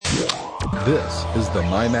This is the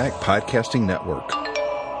MyMac Podcasting Network.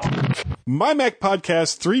 MyMac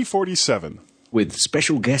Podcast 347. With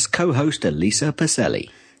special guest co-host Elisa Pacelli.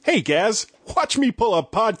 Hey, Gaz, watch me pull a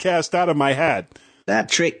podcast out of my hat. That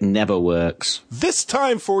trick never works. This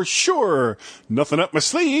time for sure. Nothing up my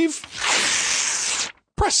sleeve.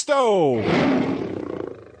 Presto!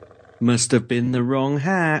 Must have been the wrong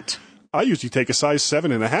hat. I usually take a size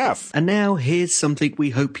 7.5. And now here's something we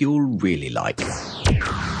hope you'll really like.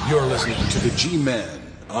 You're listening to the G-Men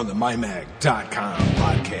on the MyMac.com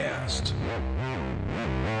podcast.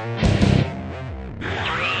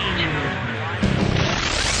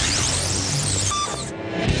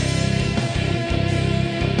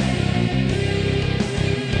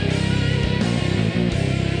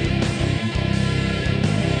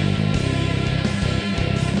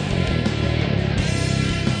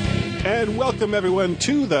 And welcome, everyone,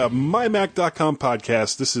 to the MyMac.com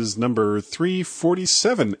podcast. This is number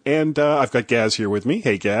 347, and I've got Gaz here with me.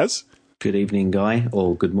 Hey, Gaz. Good evening, Guy,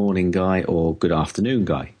 or good morning, Guy, or good afternoon,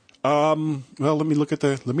 Guy. Well, let me look at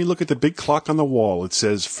the big clock on the wall. It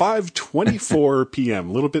says 5:24 p.m.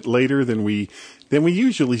 A little bit later than we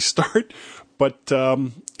usually start, but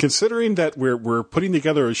considering that we're putting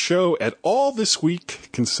together a show at all this week,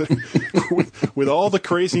 with all the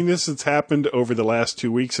craziness that's happened over the last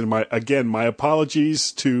 2 weeks, and my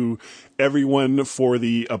apologies to everyone for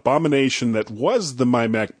the abomination that was the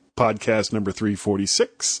MyMac podcast number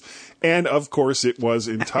 346, and of course it was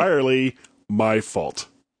entirely my fault.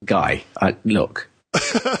 Guy, look,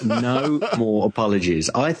 no more apologies.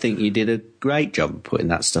 I think you did a great job putting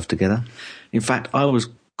that stuff together. In fact, I was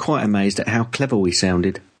quite amazed at how clever we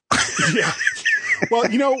sounded. Yeah. Well,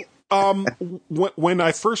 when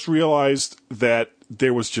I first realized that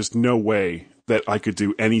there was just no way that I could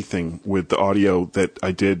do anything with the audio that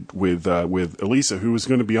I did with Elisa, who was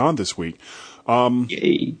going to be on this week,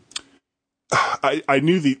 Yay. I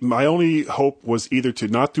knew my only hope was either to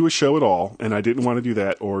not do a show at all, and I didn't want to do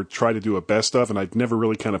that, or try to do a best of, and I'd never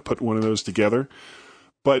really kind of put one of those together.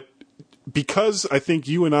 But because I think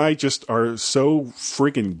you and I just are so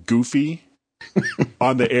friggin' goofy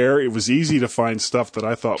on the air, it was easy to find stuff that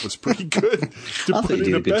I thought was pretty good to put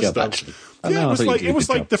in the best of. Yeah, it was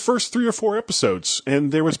like the first 3 or 4 episodes,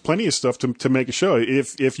 and there was plenty of stuff to make a show.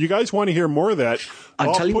 If you guys want to hear more of that,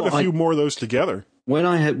 I'll put a few more of those together. When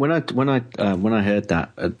I heard that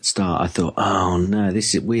at the start, I thought, oh no,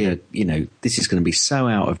 this is going to be so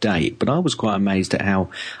out of date. But I was quite amazed at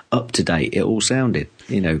how up to date it all sounded.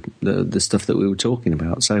 The stuff that we were talking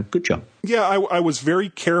about. So good job. Yeah, I was very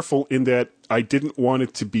careful in that I didn't want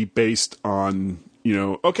it to be based on,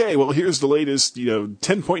 okay, well, here's the latest,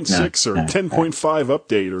 10.6 or 10.5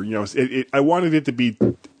 update, or I wanted it to be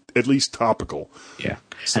at least topical. Yeah.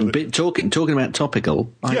 So talking about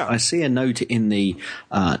topical, I see a note in the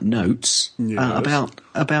notes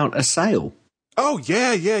about a sale. Oh,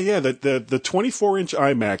 yeah. The 24-inch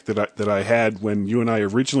iMac that I had when you and I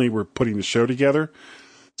originally were putting the show together,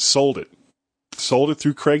 sold it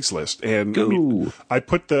through Craigslist, and I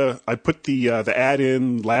put the ad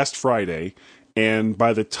in last Friday, and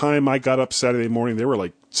by the time I got up Saturday morning, there were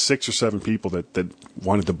like 6 or 7 people that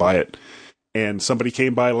wanted to buy it. And somebody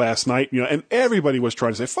came by last night, and everybody was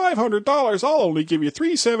trying to say $500. I'll only give you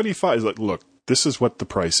 $375. It's like, look, this is what the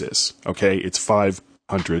price is. Okay, it's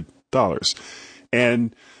 $500.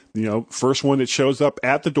 And first one that shows up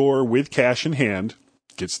at the door with cash in hand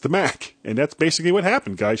gets the Mac, and that's basically what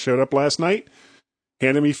happened. Guy showed up last night,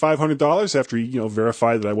 handed me $500 after he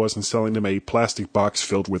verified that I wasn't selling him a plastic box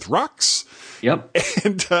filled with rocks. Yep.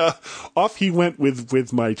 And off he went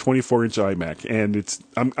with my 24-inch iMac, and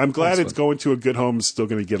I'm glad it's going to a good home. It's still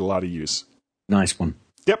going to get a lot of use. Nice one.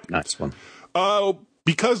 Yep. Nice one.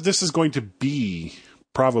 Because this is going to be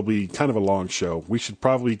probably kind of a long show, we should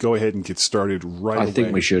probably go ahead and get started right away. I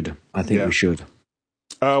think we should. Why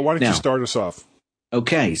don't you start us off?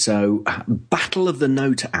 Okay, so Battle of the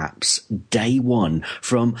Note Apps, Day 1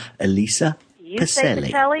 from Elisa Pacelli. You say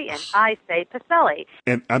Pacelli and I say Pacelli.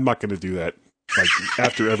 And I'm not going to do that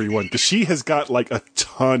after everyone, because she has got like a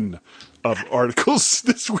ton of articles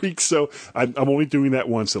this week, so I'm only doing that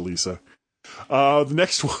once, Elisa. The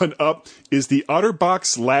next one up is the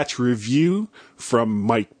OtterBox Latch Review from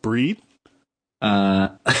Mike Breed.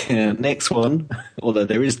 Next one, although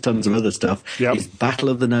there is tons of other stuff, is Battle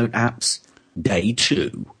of the Note Apps, Day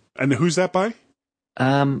 2. And who's that by?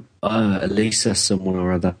 Elisa someone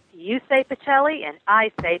or other. You say Pacelli and I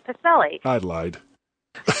say Pacelli. I lied.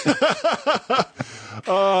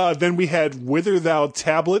 Then we had Whither Thou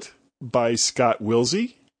Tablet by Scott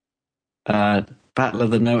Wilsey. Battle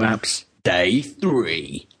of the Note Apps, Day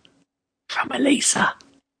 3 from Elisa.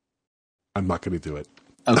 I'm not going to do it.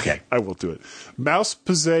 Okay. I will do it. Mouse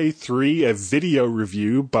Pazay 3, a video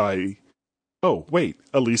review by,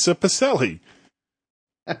 Elisa Pacelli.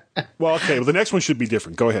 Well, okay. Well, the next one should be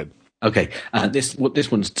different. Go ahead. Okay. This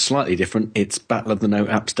one's slightly different. It's Battle of the Note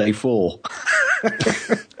Apps Day 4.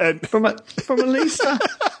 And from Elisa.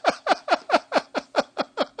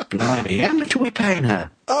 Blimey, how much are we paying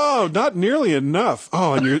her? Oh, not nearly enough.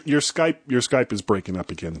 Oh, and your Skype is breaking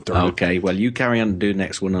up again. Okay, well, you carry on and do the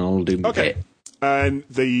next one, and I'll do my Okay. bit. And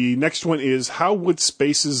the next one is How Would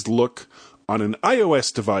Spaces Look on an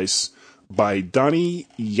iOS Device by Donnie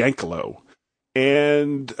Yankelo.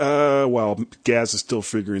 And, Gaz is still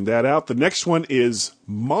figuring that out. The next one is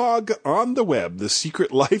Mog on the Web, The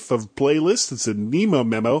Secret Life of Playlists. It's a Nemo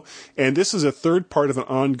memo. And this is a third part of an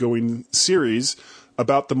ongoing series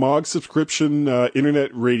about the Mog subscription internet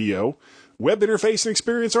radio. Web interface and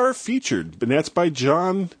experience are featured. And that's by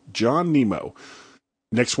John Nemo.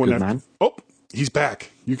 Next one. Good man. Oh, he's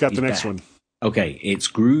back. You got the next back. one. Okay, it's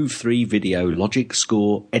Groove 3 Video Logic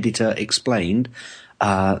Score Editor Explained.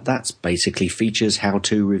 That's basically features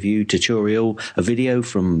how-to review tutorial, a video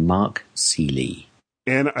from Mark Seeley.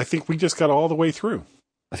 And I think we just got all the way through.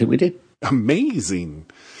 I think we did. Amazing.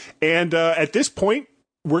 And at this point,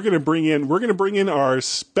 we're going to bring in our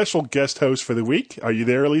special guest host for the week. Are you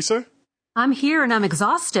there, Elisa? I'm here and I'm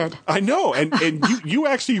exhausted. I know, and you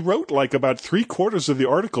actually wrote like about 3/4 of the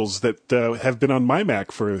articles that have been on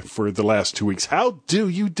MyMac for the last 2 weeks. How do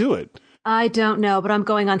you do it? I don't know, but I'm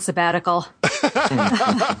going on sabbatical.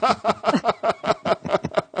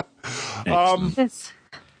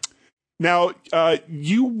 Now,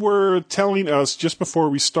 you were telling us just before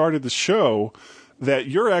we started the show that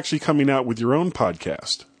you're actually coming out with your own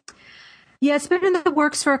podcast. Yeah, it's been in the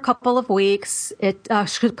works for a couple of weeks. A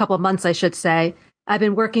couple of months, I should say. I've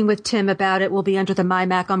been working with Tim about it. We'll be under the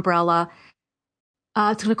MyMac umbrella.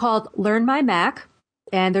 It's going to be called Learn My Mac,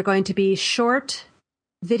 and they're going to be short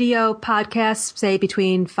video podcasts, say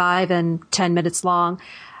between 5 and 10 minutes long,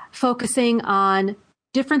 focusing on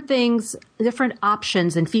different things, different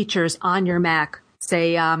options and features on your Mac.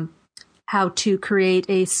 Say how to create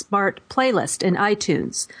a smart playlist in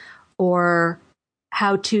iTunes, or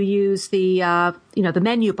how to use the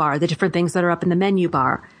menu bar, the different things that are up in the menu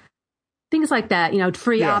bar, things like that.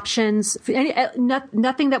 Free options,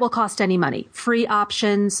 nothing that will cost any money. Free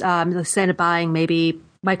options. Instead of buying maybe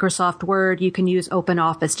Microsoft Word, you can use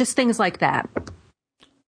OpenOffice, just things like that.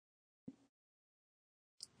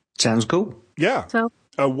 Sounds cool. Yeah. So,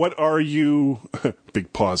 what are you?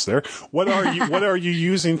 Big pause there. What are you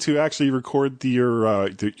using to actually record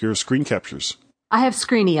your screen captures? I have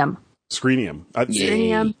Screenium. Screenium.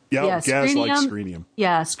 Screenium. Yeah, Gaz Screenium. likes Screenium.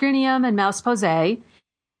 Yeah, Screenium and Mouse Pose.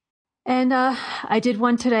 And I did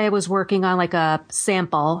one today. I was working on like a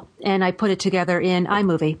sample, and I put it together in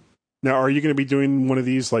iMovie. Now, are you going to be doing one of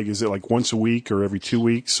these? Like, is it like once a week or every 2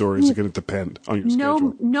 weeks, or is it going to depend on your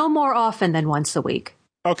schedule? No more often than once a week.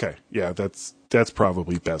 Okay, yeah, that's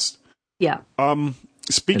probably best. Yeah.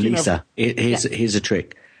 Speaking Elisa, here's a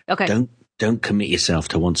trick. Okay. Don't commit yourself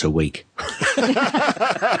to once a week.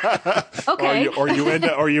 Okay. Or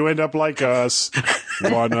you end up like us.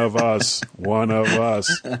 One of us. Well,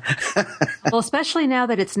 especially now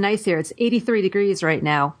that it's nice here. It's 83 degrees right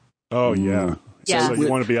now. Oh yeah. Yeah. So you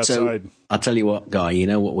want to be outside. So, I'll tell you what, Guy, you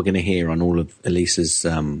know what we're going to hear on all of Elisa's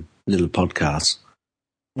little podcasts?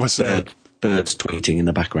 What's that? Birds tweeting in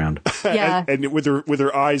the background. Yeah. and with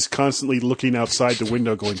her eyes constantly looking outside the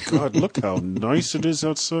window going, God, look how nice it is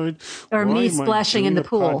outside. Or Why me am I splashing in doing the a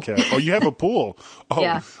pool. podcast? Oh, you have a pool. Oh,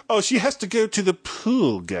 Yeah. Oh, she has to go to the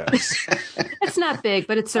pool, guys. It's not big,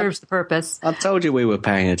 but it serves the purpose. I told you we were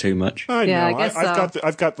paying her too much. I Yeah, know. I guess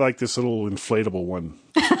I've got like this little inflatable one.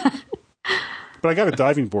 But I got a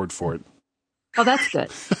diving board for it. Oh, that's good.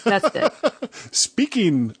 That's good.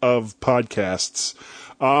 Speaking of podcasts,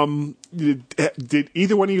 did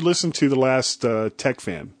either one of you listen to the last Tech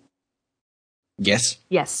Fan? Yes.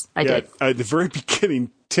 Yes, I did. At the very beginning,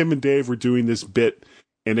 Tim and Dave were doing this bit,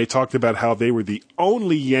 and they talked about how they were the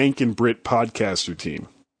only Yank and Brit podcaster team.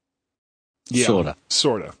 Yeah,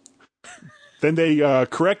 sorta. Then they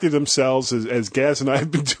corrected themselves as Gaz and I have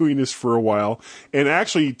been doing this for a while, and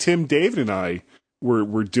actually Tim, David, and I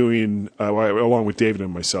were doing along with David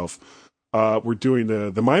and myself, we're doing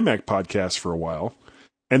the MyMac podcast for a while,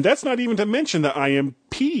 and that's not even to mention the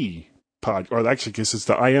IMP or actually, I guess it's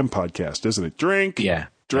the IM podcast, isn't it? Drink.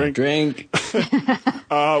 Drink.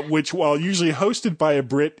 Which, while usually hosted by a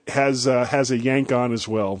Brit, has a Yank on as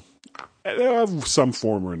well, of some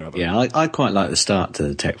form or another. Yeah, I quite like the start to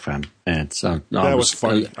the Tech Fan. And so that was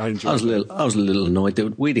funny. I was a little annoyed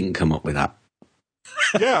that we didn't come up with that.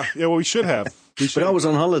 Yeah. Well, we should have. But I was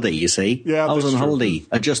on holiday, you see. Yeah, I was on that's true. holiday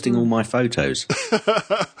adjusting all my photos.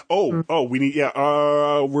 We need. Yeah.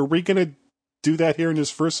 Were we going to do that here in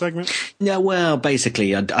this first segment? Yeah, well,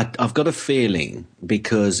 basically, I've got a feeling,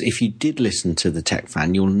 because if you did listen to the Tech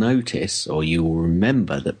Fan, you'll notice, or you will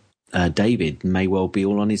remember, that David may well be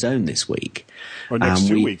all on his own this week. Or next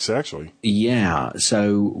 2 weeks, actually. Yeah,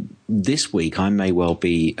 so this week I may well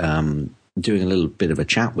be doing a little bit of a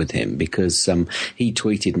chat with him, because he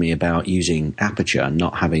tweeted me about using Aperture and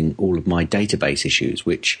not having all of my database issues,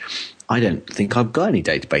 which I don't think I've got any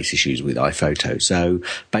database issues with iPhoto. So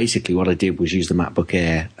basically what I did was use the MacBook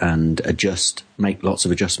Air and make lots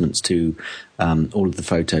of adjustments to all of the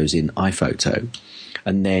photos in iPhoto.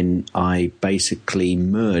 And then I basically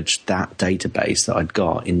merged that database that I'd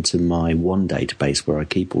got into my one database where I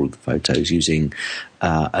keep all of the photos using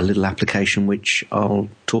a little application which I'll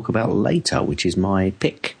talk about later, which is my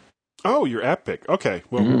Pick. Oh, your app pick. Okay.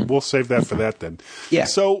 Well, we'll save that for that then. Yeah.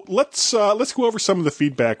 So let's go over some of the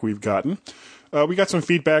feedback we've gotten. We got some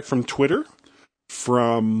feedback from Twitter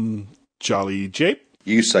from Jolly Jape.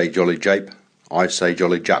 You say Jolly Jape. I say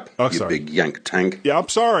Jolly Jap, you sorry. big yank tank. Yeah, I'm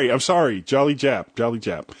sorry. Jolly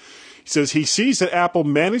Jap. He says he sees that Apple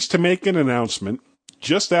managed to make an announcement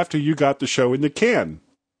just after you got the show in the can.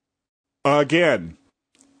 Again.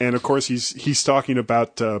 And of course, he's talking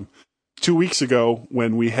about 2 weeks ago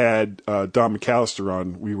when we had Don McAllister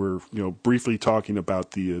on. We were briefly talking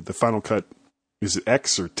about the Final Cut. Is it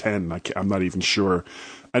X or 10? I'm not even sure.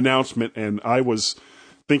 Announcement, and I was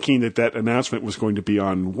thinking that announcement was going to be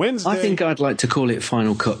on Wednesday. I think I'd like to call it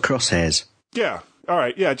Final Cut Crosshairs. Yeah. All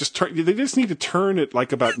right. Yeah. They just need to turn it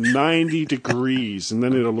like about 90 degrees, and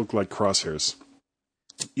then it'll look like crosshairs.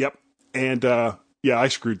 Yep. And I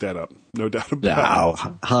screwed that up. No doubt about it.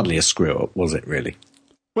 No, hardly a screw up, was it really?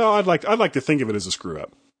 Well, I'd like to think of it as a screw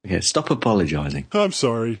up. Yeah. Stop apologising. I'm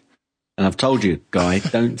sorry. And I've told you, Guy,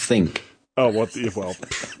 don't think. Oh, well,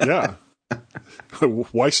 yeah.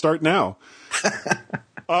 Why start now?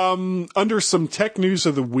 Under some tech news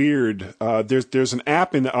of the weird, there's an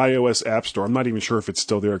app in the iOS App Store. I'm not even sure if it's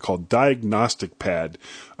still there, called Diagnostic Pad.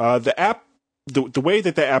 The app, the way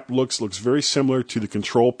that the app looks very similar to the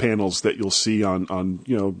control panels that you'll see on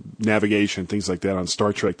navigation, things like that on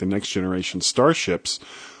Star Trek: The Next Generation starships.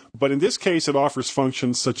 But in this case, it offers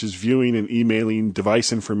functions such as viewing and emailing,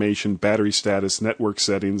 device information, battery status, network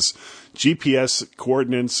settings, GPS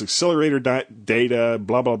coordinates, accelerator data,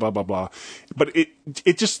 blah, blah, blah, blah, blah. But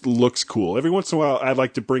it just looks cool. Every once in a while, I'd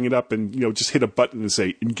like to bring it up and, just hit a button and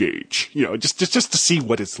say, engage, just to see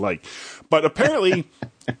what it's like. But apparently,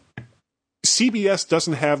 CBS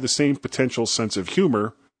doesn't have the same potential sense of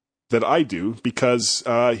humor that I do, because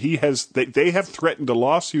they have threatened a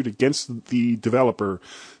lawsuit against the developer,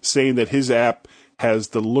 saying that his app has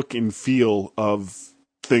the look and feel of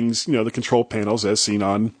things, the control panels as seen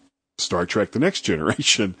on Star Trek: The Next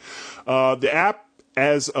Generation. The app,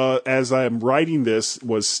 as I am writing this,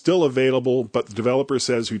 was still available, but the developer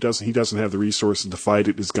says he doesn't have the resources to fight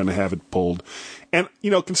it, is going to have it pulled. And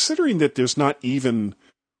considering that there's not even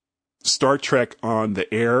Star Trek on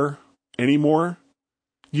the air anymore,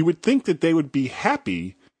 you would think that they would be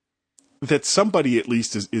happy that somebody at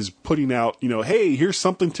least is putting out, hey, here's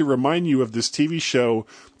something to remind you of this TV show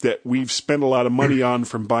that we've spent a lot of money on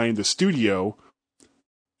from buying the studio.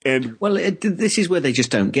 And well, this is where they just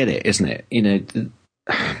don't get it, isn't it?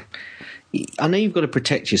 I know you've got to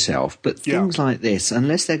protect yourself, but things like this,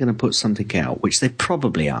 unless they're going to put something out, which they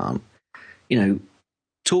probably aren't,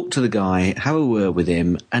 talk to the guy, have a word with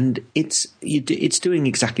him, and it's doing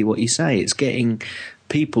exactly what you say. It's getting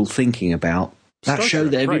people thinking about that show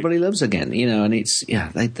that everybody loves again,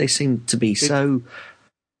 and they seem to be so.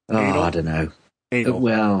 I don't know. Anal.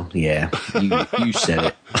 Well, yeah, you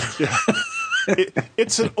said it.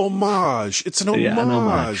 It's an homage. It's an homage. Yeah, an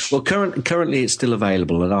homage. Well, currently it's still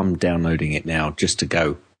available, and I'm downloading it now just to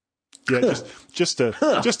go. Yeah, just to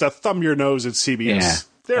thumb your nose at CBS.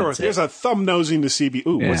 Yeah, there's a thumb nosing to CBS.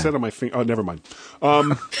 Ooh, what's that on my finger? Oh, never mind.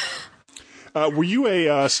 Were you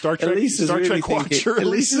a Star Trek watcher?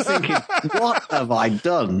 Elisa's thinking, what have I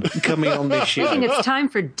done coming on this show? Thinking it's time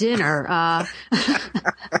for dinner.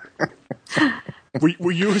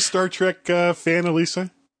 Were you a Star Trek fan,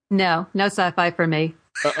 Elisa? No sci-fi for me.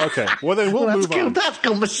 Okay, well then we'll move on. That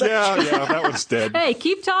conversation. Yeah, that one's dead. Hey,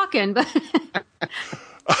 keep talking.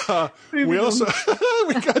 We also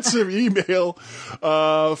we got some email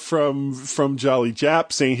from Jolly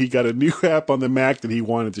Jap saying he got a new app on the Mac that he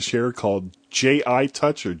wanted to share called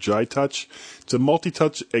JiTouch or JiTouch. It's a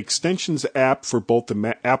multi-touch extensions app for both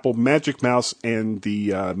the Apple Magic Mouse and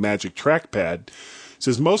the Magic Trackpad. It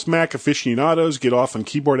says, most Mac aficionados get off on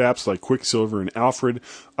keyboard apps like Quicksilver and Alfred.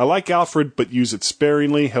 I like Alfred, but use it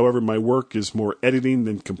sparingly. However, my work is more editing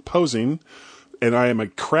than composing, and I am a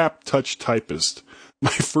crap touch typist. My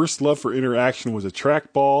first love for interaction was a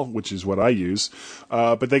trackball, which is what I use,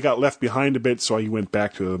 but they got left behind a bit, so I went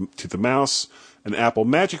back to the mouse. An Apple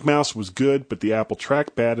Magic Mouse was good, but the Apple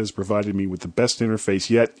Trackpad has provided me with the best interface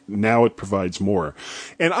yet. Now it provides more.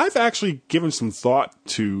 And I've actually given some thought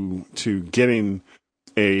to getting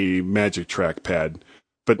a Magic Trackpad.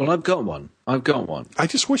 But well, I've got one. I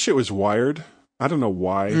just wish it was wired. I don't know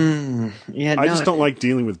why. I just don't like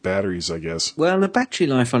dealing with batteries, I guess. Well, the battery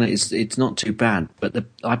life on it's not too bad, but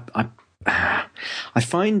I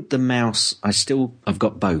find the mouse, I've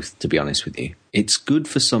got both, to be honest with you. It's good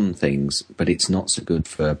for some things, but it's not so good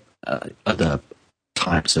for other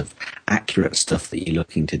types of accurate stuff that you're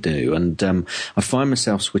looking to do. And I find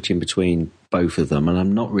myself switching between both of them, and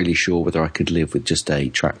I'm not really sure whether I could live with just a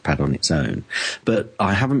trackpad on its own. But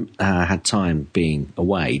I haven't had time, being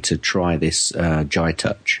away, to try this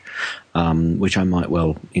JaiTouch, which I might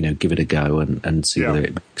well, give it a go and see whether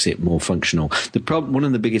it makes it more functional. One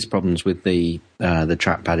of the biggest problems with the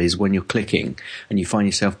trackpad is when you're clicking and you find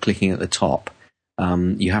yourself clicking at the top.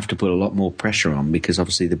 You have to put a lot more pressure on because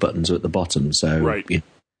obviously the buttons are at the bottom. So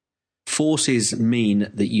forces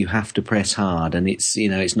mean that you have to press hard, and it's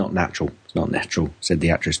not natural. It's not natural, said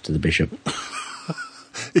the actress to the bishop.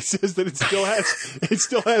 It says that it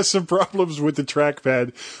still has some problems with the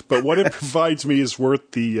trackpad, but what it provides me is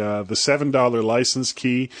worth the $7 license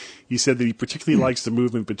key. He said that he particularly likes the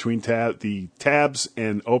movement between the tabs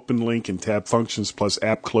and open link and tab functions, plus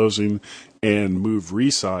app closing and move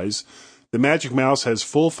resize. The Magic Mouse has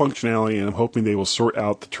full functionality, and I'm hoping they will sort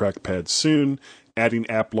out the trackpad soon, adding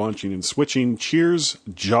app launching and switching. Cheers,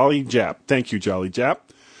 Jolly Jap. Thank you, Jolly Jap.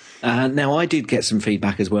 Now, I did get some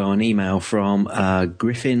feedback as well, an email from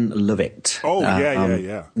Griffin Lovett. Oh,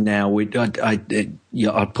 yeah. Now, I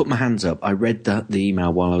put my hands up. I read the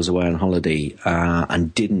email while I was away on holiday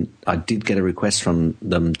and I did get a request from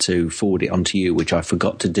them to forward it on to you, which I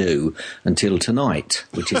forgot to do until tonight,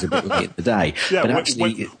 which is a bit late in the day. Yeah, but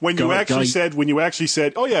when you actually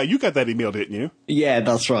said, oh, yeah, you got that email, didn't you? Yeah,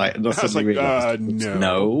 that's right. And I was like,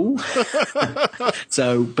 no.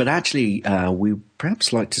 But actually, we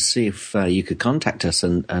perhaps like to see if you could contact us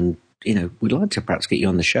and we'd like to perhaps get you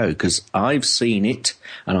on the show, because I've seen it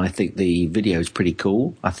and I think the video is pretty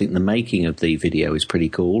cool. I think the making of the video is pretty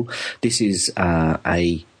cool. This is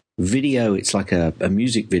a video, it's like a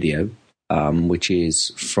music video, which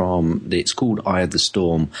is it's called Eye of the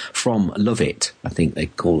Storm, from Love It, I think they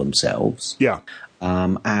call themselves. Yeah.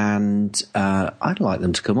 And I'd like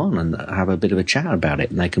them to come on and have a bit of a chat about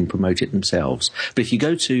it, and they can promote it themselves. But if you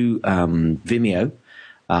go to Vimeo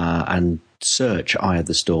and search Eye of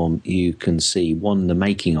the Storm, you can see the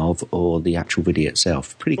making of, or the actual video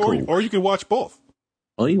itself. Pretty cool. Or you can watch both.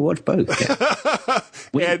 Or you watch both, yeah.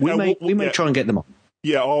 we may try and get them on.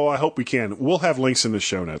 Yeah, I hope we can. We'll have links in the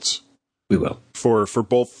show notes. We will. For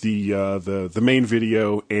both the main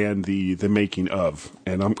video and the making of.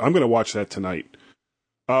 And I'm going to watch that tonight.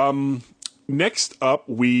 Next up,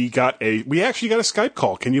 we actually got a Skype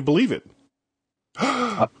call. Can you believe it?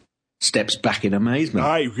 Steps back in amazement.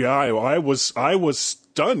 I was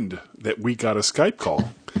stunned that we got a Skype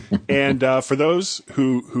call. And for those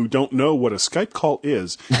who don't know what a Skype call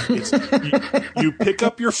is, it's you pick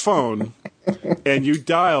up your phone and you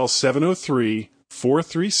dial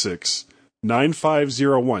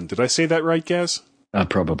 703-436-9501. Did I say that right, Gaz?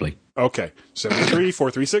 Probably. Okay,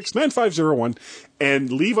 703-436-9501, and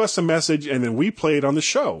leave us a message, and then we play it on the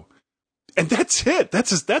show. And that's it.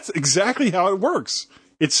 That's exactly how it works.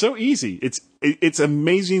 It's so easy. It's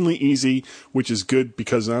amazingly easy, which is good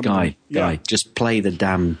because I'm... Guy, just play the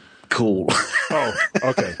damn call. Oh,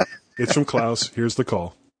 okay. It's from Klaus. Here's the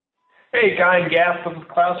call. Hey, Guy and Gaff, this is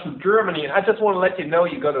Klaus from Germany, and I just want to let you know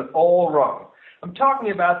you got it all wrong. I'm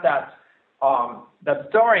talking about that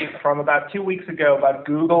story from about 2 weeks ago about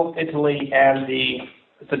Google, Italy, and the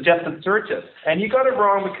suggested searches. And you got it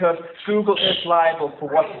wrong because Google is liable for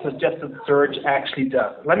what the suggested search actually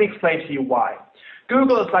does. Let me explain to you why.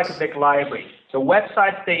 Google is like a big library. The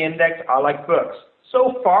websites they index are like books.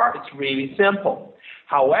 So far, it's really simple.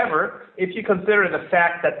 However, if you consider the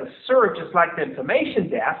fact that the search is like the information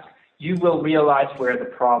desk, you will realize where the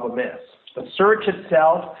problem is. The search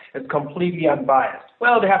itself is completely unbiased.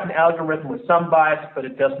 Well, they have an algorithm with some bias, but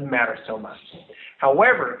it doesn't matter so much.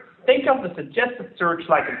 However, think of the suggested search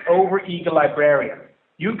like an overeager librarian.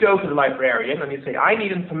 You go to the librarian and you say, I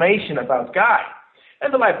need information about Guy.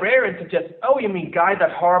 And the librarian suggests, oh, you mean Guy,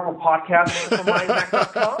 that horrible podcast from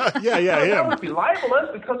MyMac.com? Yeah, That him. would be libelous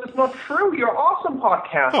because it's not true. You're awesome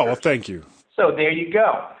podcaster. Oh, well, thank you. So there you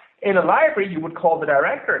go. In a library, you would call the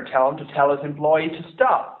director and tell him to tell his employee to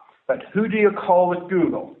stop. But who do you call with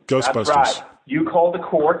Google? Ghostbusters. That's right. You call the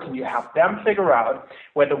courts and you have them figure out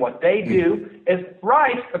whether what they do is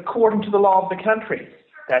right according to the law of the country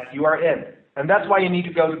that you are in. And that's why you need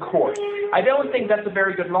to go to court. I don't think that's a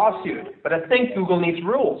very good lawsuit, but I think Google needs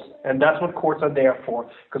rules, and that's what courts are there for.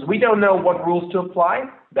 Because we don't know what rules to apply,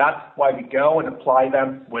 that's why we go and apply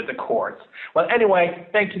them with the courts. Well, anyway,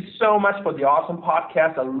 thank you so much for the awesome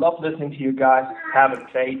podcast. I love listening to you guys. Have a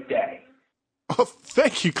great day. Oh,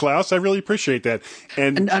 thank you, Klaus. I really appreciate that.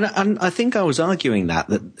 And I think I was arguing that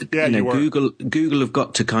yeah, you know, Google have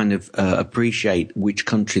got to kind of appreciate which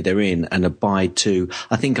country they're in and abide to.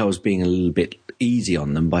 I think I was being a little bit easy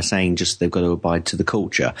on them by saying just they've got to abide to the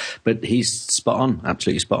culture. But he's spot on,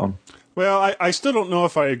 absolutely spot on. Well, I still don't know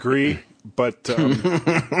if I agree, but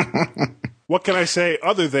what can I say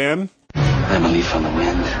other than I'm a leaf on the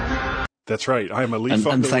wind. That's right. I'm a leaf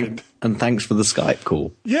on the wind. And thanks for the Skype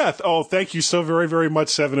call. Yeah. Oh, thank you so very, very much,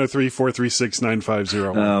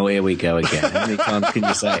 703-436-9501. Oh, here we go again. How many times can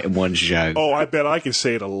you say it in one show? Oh, I bet I can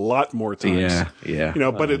say it a lot more times. Yeah. You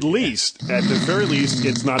know, but at the very least,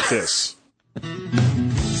 it's not this.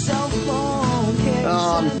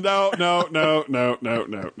 No.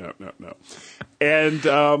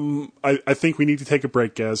 And I think we need to take a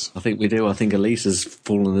break, Gaz. I think we do. I think Elise has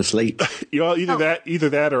fallen asleep. You know, either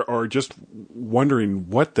that, or just wondering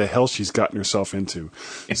what the hell she's gotten herself into.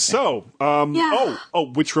 So,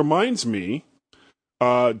 which reminds me,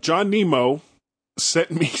 John Nemo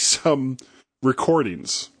sent me some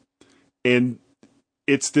recordings, and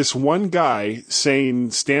it's this one guy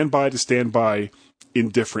saying "stand by" to "stand by" in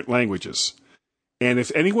different languages. And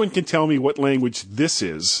if anyone can tell me what language this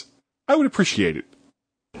is, I would appreciate it.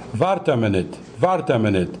 Warte een minuut.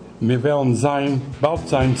 We willen zijn, bald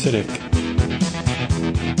zijn terug.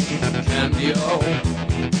 Candio,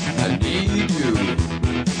 I need you.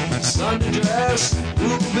 Sundress,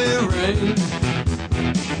 ruby ring.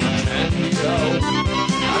 Candio,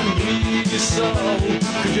 I need you so.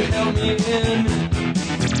 Could you help me in?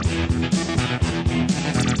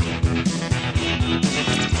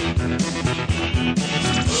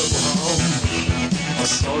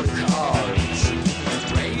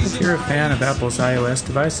 If you're a fan of Apple's iOS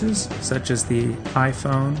devices, such as the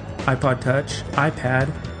iPhone, iPod Touch,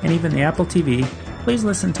 iPad, and even the Apple TV, please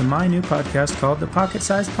listen to my new podcast called The Pocket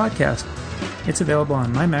Sized Podcast. It's available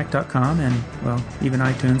on mymac.com and, well, even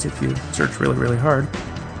iTunes if you search really, really hard.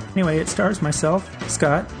 Anyway, it stars myself,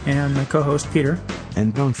 Scott, and my co-host Peter.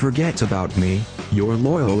 And don't forget about me, your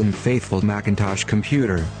loyal and faithful Macintosh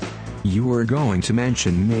computer. You were going to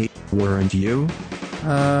mention me, weren't you?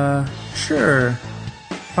 Sure.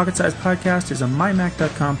 Pocket Size Podcast is a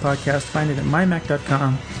mymac.com podcast. Find it at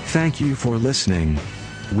mymac.com. Thank you for listening.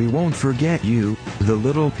 We won't forget you, the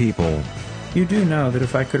little people. You do know that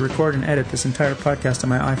if I could record and edit this entire podcast on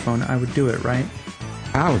my iPhone, I would do it, right?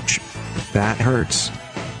 Ouch. That hurts.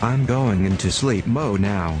 I'm going into sleep mode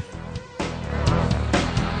now.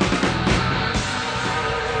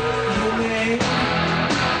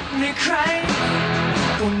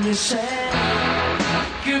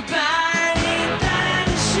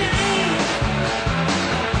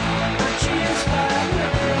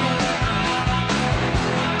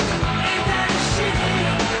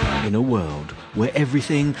 In a world where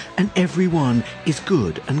everything and everyone is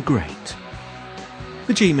good and great.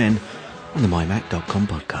 The G-Men on the mymac.com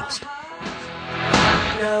podcast.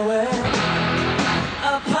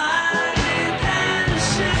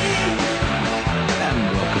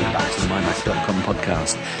 And welcome back to the mymac.com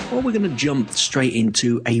podcast. Well, we're going to jump straight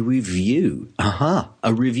into a review.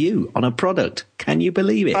 A review on a product. Can you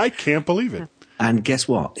believe it? I can't believe it. And guess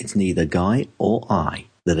what? It's neither Guy or I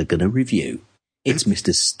that are going to review. It's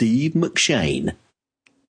Mr. Steve McShane.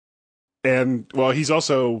 And, well, he's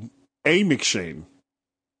also a McShane.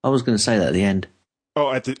 I was going to say that at the end. So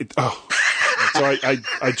I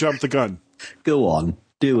jumped the gun. Go on,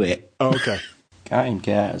 do it. Oh, okay. Guy and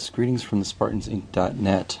Gaz, greetings from the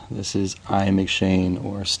SpartansInc.net. This is I McShane,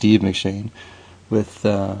 or Steve McShane, with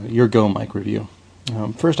your Go mic review.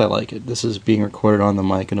 First, I like it. This is being recorded on the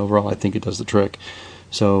mic, and overall, I think it does the trick.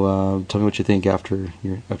 So, tell me what you think after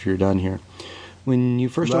you're done here. When you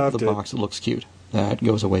first open the box, it looks cute. That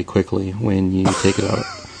goes away quickly when you take it out.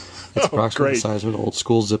 It's approximately the size of an old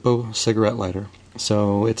school Zippo cigarette lighter.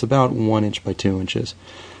 So it's about 1 inch by 2 inches.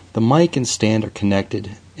 The mic and stand are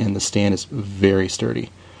connected, and the stand is very sturdy.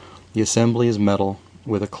 The assembly is metal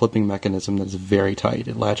with a clipping mechanism that is very tight.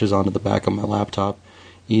 It latches onto the back of my laptop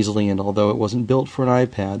easily, and although it wasn't built for an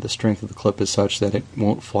iPad, the strength of the clip is such that it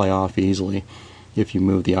won't fly off easily if you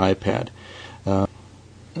move the iPad.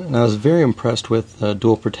 And I was very impressed with the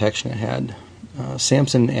dual protection it had.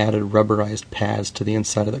 Samsung added rubberized pads to the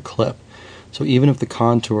inside of the clip, so even if the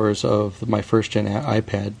contours of my first-gen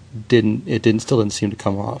iPad still didn't seem to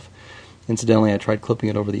come off. Incidentally, I tried clipping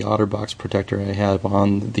it over the OtterBox protector I have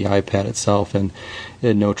on the iPad itself, and it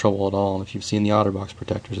had no trouble at all. And if you've seen the OtterBox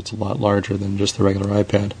protectors, it's a lot larger than just the regular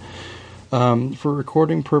iPad. For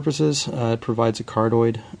recording purposes, it provides a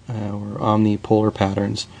cardioid or omnipolar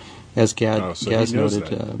patterns. As Gaz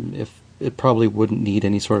noted, if it probably wouldn't need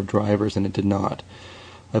any sort of drivers, and it did not.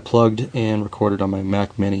 I plugged and recorded on my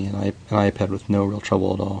Mac Mini and an iPad with no real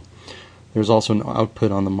trouble at all. There's also an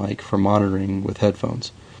output on the mic for monitoring with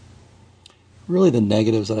headphones. Really, the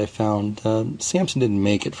negatives that I found, Samsung didn't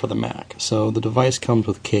make it for the Mac, so the device comes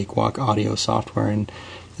with Cakewalk audio software, and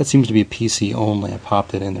that seems to be PC only. I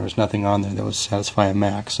popped it in, there was nothing on there that would satisfy a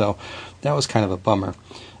Mac, so that was kind of a bummer.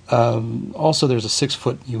 Also, there's a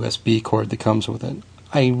 6-foot USB cord that comes with it.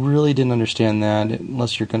 I really didn't understand that,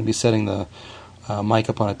 unless you're going to be setting the mic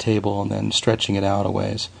up on a table and then stretching it out a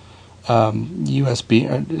ways.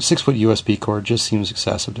 6-foot USB cord just seems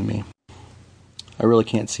excessive to me. I really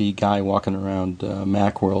can't see a guy walking around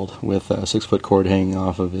Macworld with a 6-foot cord hanging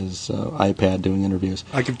off of his iPad doing interviews.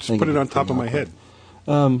 I could just put it on top of my head.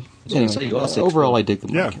 Anyway, overall, I dig the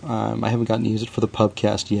mic. I haven't gotten to use it for the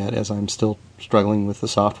Pubcast yet, as I'm still struggling with the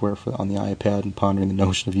software on the iPad and pondering the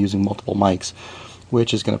notion of using multiple mics,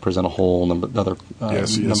 which is going to present a whole number of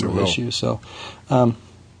issues. So, but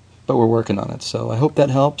we're working on it. So I hope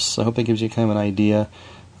that helps. I hope that gives you kind of an idea.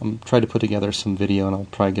 I'm trying to put together some video, and I'll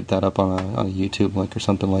probably get that up on a YouTube link or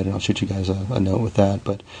something later. I'll shoot you guys a note with that.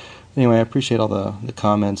 But anyway, I appreciate all the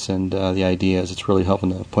comments and the ideas. It's really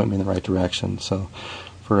helping to point me in the right direction. So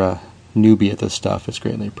for a newbie at this stuff, it's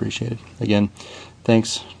greatly appreciated. Again,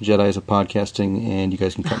 thanks, Jedis of Podcasting, and you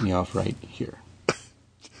guys can cut me off right here.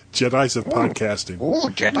 Jedis of Podcasting. Oh,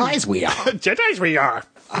 Jedis we are. Jedis we are.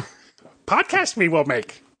 Podcast we will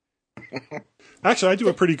make. Actually, I do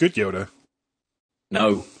a pretty good Yoda.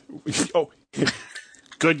 No. Oh,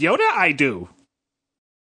 good Yoda, I do.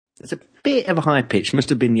 It's a bit of a high pitch. Must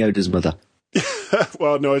have been Yoda's mother.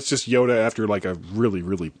 Well, no, it's just Yoda after like a really,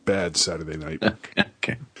 really bad Saturday night.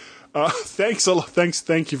 Okay. Thanks a lot.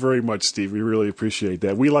 Thank you very much, Steve. We really appreciate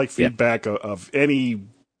that. We like feedback of any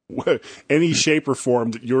shape or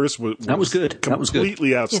form. Yours was good.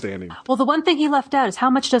 Completely outstanding. Yeah. Well, the one thing he left out is how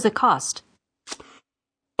much does it cost?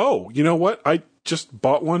 Oh, you know what? I just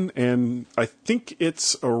bought one, and I think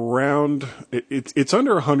it's around. It's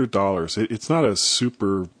under $100. It's not a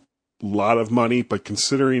super lot of money, but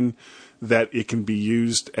considering that it can be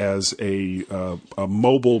used as a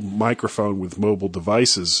mobile microphone with mobile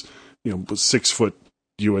devices, 6-foot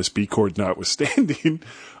USB cord notwithstanding.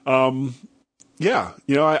 Yeah,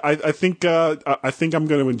 I think I'm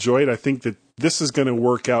going to enjoy it. I think that this is going to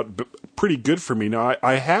work out pretty good for me. Now,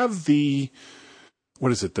 I have the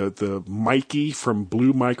Mikey from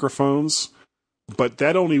Blue Microphones, but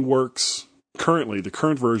that only works currently. The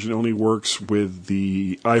current version only works with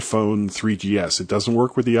the iPhone 3GS. It doesn't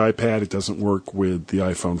work with the iPad. It doesn't work with the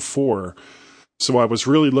iPhone 4. So I was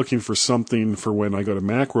really looking for something for when I go to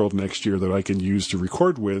Macworld next year that I can use to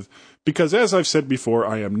record with, because as I've said before,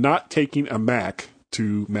 I am not taking a Mac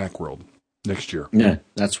to Macworld next year. No,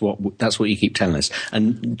 that's what you keep telling us.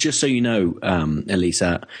 And just so you know,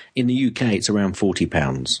 Elisa, in the UK it's around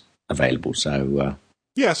 £40 available. So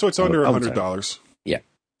so it's under $100. Yeah.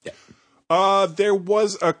 There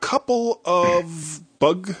was a couple of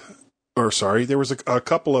there was a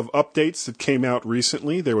couple of updates that came out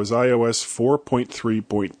recently. There was iOS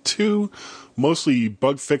 4.3.2, mostly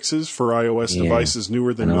bug fixes for iOS devices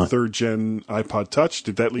newer than the third-gen iPod Touch.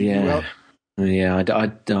 Did that leave you out? Yeah, I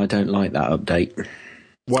don't like that update.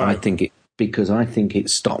 Why? I think it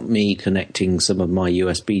stopped me connecting some of my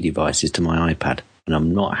USB devices to my iPad, and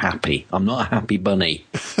I'm not happy. I'm not a happy bunny.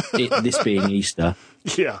 This being Easter.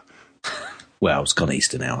 Yeah. Well, it's gone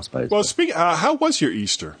Easter now, I suppose. Well, how was your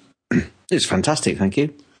Easter? It's fantastic, thank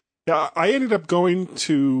you. Yeah, I ended up going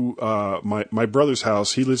to my brother's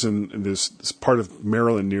house. He lives in this part of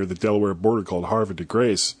Maryland near the Delaware border called Havre de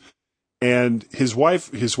Grace. And his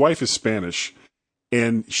wife is Spanish,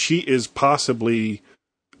 and she is possibly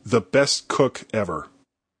the best cook ever.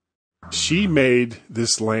 She made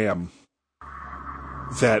this lamb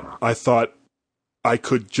that I thought I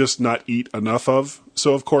could just not eat enough of.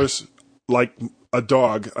 So, of course, like a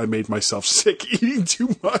dog, I made myself sick eating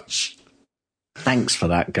too much. Thanks for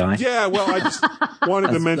that, Guy. Yeah, well, I just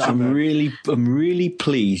wanted to mention that. I'm really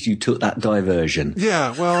pleased you took that diversion.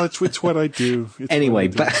 Yeah, well, it's what I do. Anyway,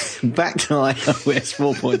 back to iOS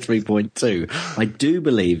 4.3.2. I do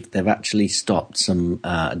believe they've actually stopped some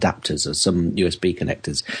adapters or some USB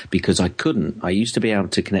connectors because I used to be able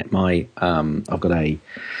to connect my, I've got a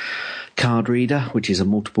card reader, which is a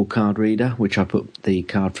multiple card reader, which I put the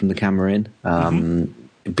card from the camera in,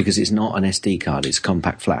 because it's not an SD card, it's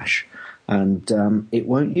compact flash. And it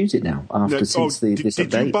won't use it now this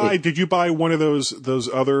update. Did you buy one of those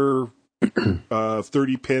other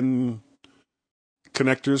 30-pin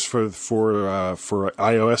connectors for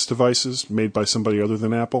iOS devices made by somebody other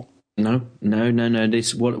than Apple? No.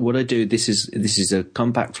 This what I do. This is a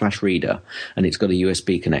compact flash reader, and it's got a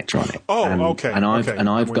USB connector on it. Oh, okay. And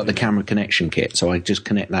I've got the camera connection kit, so I just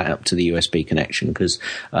connect that up to the USB connection because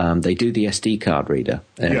they do the SD card reader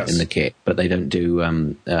in the kit, but they don't do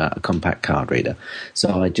a compact card reader.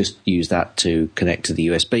 So I just use that to connect to the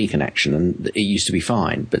USB connection, and it used to be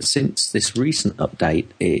fine. But since this recent update,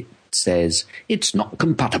 it says it's not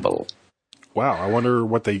compatible. Wow, I wonder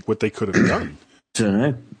what they could have done.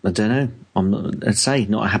 I don't know. I'm not. I'd say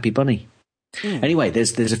not a happy bunny. Anyway,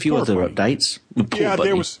 there's a few other updates.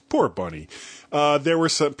 Poor bunny. There were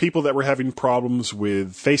some people that were having problems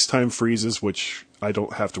with FaceTime freezes, which I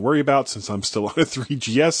don't have to worry about since I'm still on a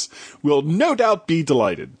 3GS. Will no doubt be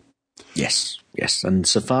delighted. Yes. And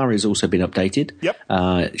Safari has also been updated. Yep.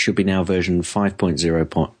 It should be now version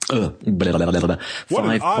 5.0. What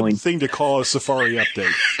an odd thing to call a Safari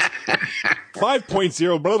update.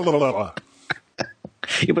 5.0. Blah, blah, blah, blah.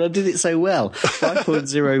 Yeah, but I did it so well.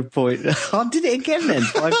 5.0. I did it again then.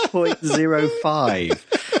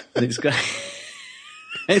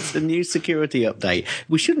 5.05. And it's a new security update.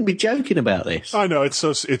 We shouldn't be joking about this. I know,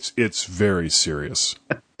 it's very serious.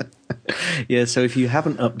 Yeah, so if you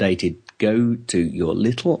haven't updated, go to your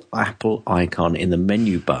little Apple icon in the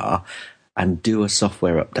menu bar and do a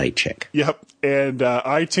software update check. Yep. And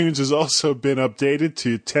iTunes has also been updated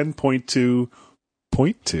to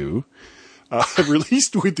 10.2.2.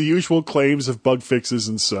 Released with the usual claims of bug fixes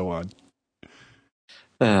and so on.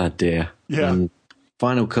 Ah, dear. Yeah. And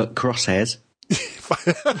Final Cut crosshairs.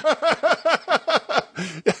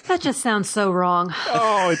 That just sounds so wrong.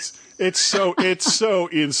 Oh, it's so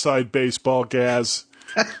inside baseball, Gaz.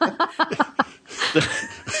 I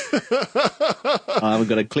haven't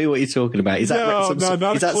got a clue what you're talking about. Is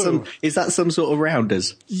that some sort of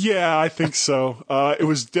rounders? Yeah, I think so. It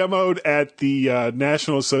was demoed at the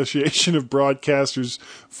National Association of Broadcasters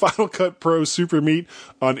Final Cut Pro Super Meet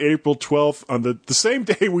on April 12th, on the same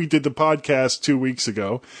day we did the podcast 2 weeks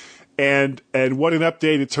ago. And what an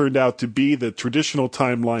update it turned out to be. The traditional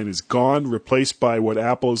timeline is gone, replaced by what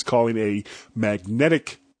Apple is calling a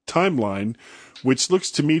magnetic timeline, which looks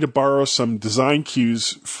to me to borrow some design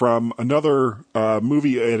cues from another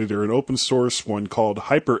movie editor, an open source one called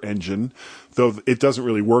HyperEngine, though it doesn't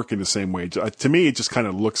really work in the same way. To me, it just kind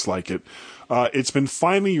of looks like it. It's been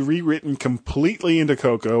finally rewritten completely into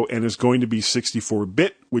Cocoa and is going to be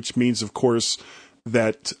 64-bit, which means, of course,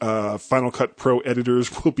 that Final Cut Pro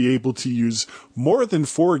editors will be able to use more than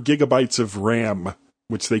 4 gigabytes of RAM,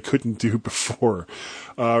 which they couldn't do before.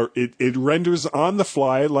 It renders on the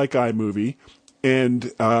fly like iMovie.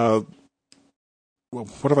 And, well,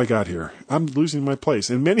 what have I got here? I'm losing my place.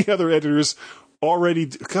 And many other editors already...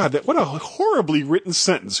 God, what a horribly written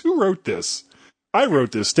sentence. Who wrote this? I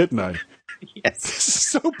wrote this, didn't I? Yes. This is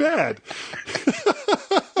so bad.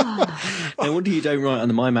 No wonder you don't write on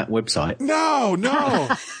the MyMac website. No.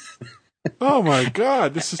 Oh my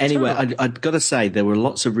God, this is anyway. terrible. I've got to say there were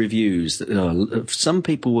lots of reviews. Some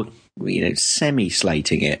people were,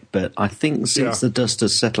 semi-slating it, but I think since the dust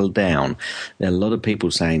has settled down, there are a lot of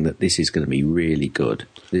people saying that this is going to be really good.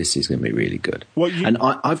 Well, and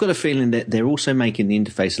I've got a feeling that they're also making the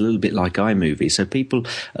interface a little bit like iMovie. So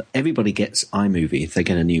everybody gets iMovie if they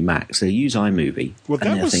get a new Mac. So they use iMovie. Well,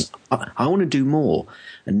 and they think, I want to do more.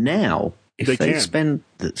 And now, if they spend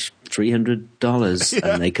 $300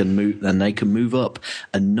 and they can move up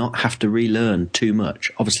and not have to relearn too much.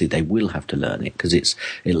 Obviously, they will have to learn it because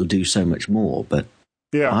it'll do so much more. But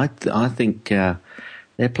I think they're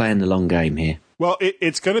playing the long game here. Well,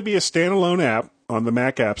 it's going to be a standalone app on the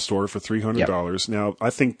Mac App Store for $300. Yep. Now, I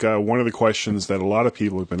think one of the questions that a lot of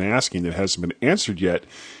people have been asking that hasn't been answered yet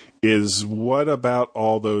is, what about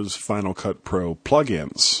all those Final Cut Pro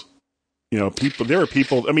plugins? There are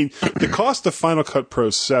people. I mean, the cost of Final Cut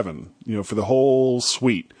Pro 7, for the whole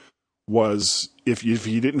suite was, if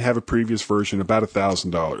you didn't have a previous version, about $1,000.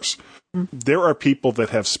 Mm-hmm. There are people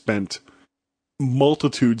that have spent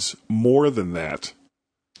multitudes more than that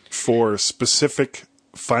for specific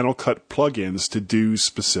Final Cut plugins to do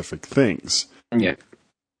specific things. Yeah.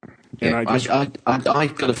 And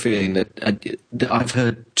I've got a feeling that I've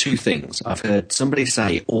heard two things. I've heard somebody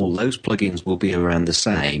say, those plugins will be around the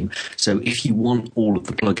same. So if you want all of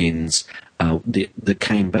the plugins that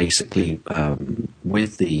came basically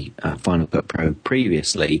with the Final Cut Pro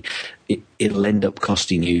previously, it'll end up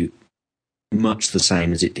costing you much the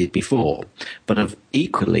same as it did before. But I've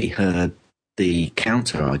equally heard the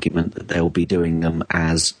counter argument that they'll be doing them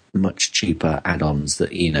as much cheaper add-ons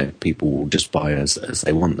that people will just buy as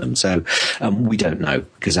they want them. So we don't know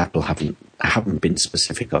because Apple haven't been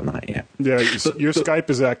specific on that yet. Yeah, your Skype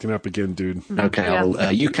is acting up again, dude. Okay,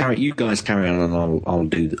 Yeah. you guys carry on, and I'll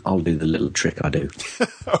do the little trick I do.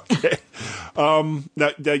 Okay. Now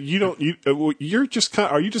you're just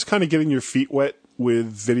are you just kind of getting your feet wet with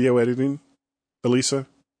video editing, Elisa?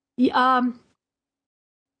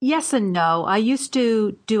 Yes and no. I used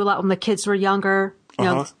to do a lot when the kids were younger.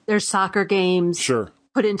 There's soccer games. Sure.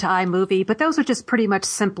 Put into iMovie, but those are just pretty much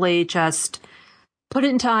simply just put it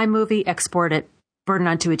into iMovie, export it, burn it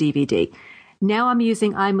onto a DVD. Now I'm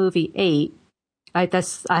using iMovie 8. I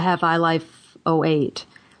have iLife 08.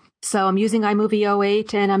 So I'm using iMovie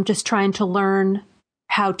 08, and I'm just trying to learn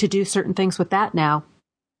how to do certain things with that now.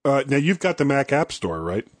 Now you've got the Mac App Store,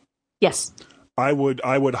 right? Yes. I would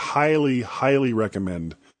highly, highly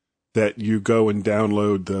recommend that you go and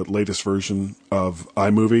download the latest version of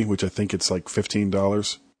iMovie, which I think it's like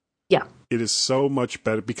 $15. Yeah. It is so much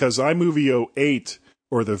better because iMovie 08,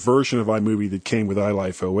 or the version of iMovie that came with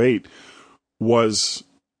iLife 08, was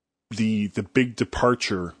the big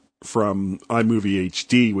departure from iMovie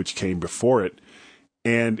HD, which came before it.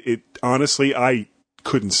 And it honestly, I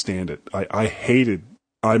couldn't stand it. I hated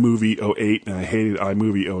iMovie 08 and I hated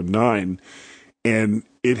iMovie 09. And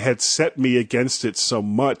it had set me against it so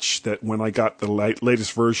much that when I got the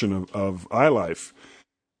latest version of iLife,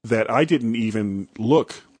 that I didn't even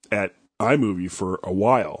look at iMovie for a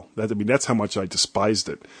while. That's how much I despised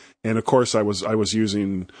it. And of course, I was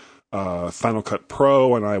using Final Cut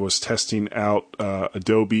Pro, and I was testing out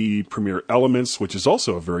Adobe Premiere Elements, which is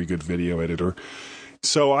also a very good video editor.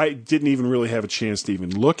 So I didn't even really have a chance to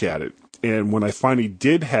even look at it. And when I finally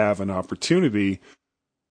did have an opportunity,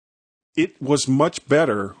 it was much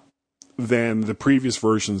better than the previous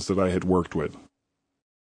versions that I had worked with.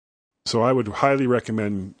 So I would highly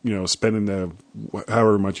recommend, spending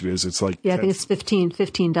however much it is. It's like I think it's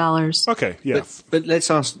 $15. Okay, yeah. But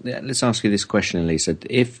let's ask you this question, Elisa.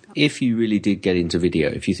 If you really did get into video,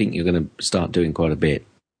 if you think you're going to start doing quite a bit,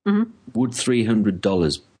 would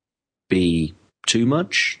 $300 be too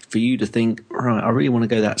much for you to think, right, I really want to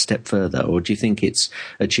go that step further, or do you think it's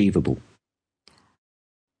achievable?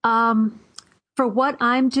 For what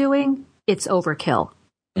I'm doing, it's overkill.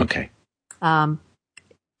 Okay.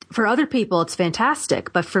 For other people, it's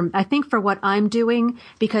fantastic. But I think for what I'm doing,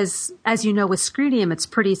 because as you know, with Screenium, it's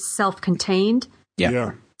pretty self-contained.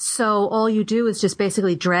 Yeah. So all you do is just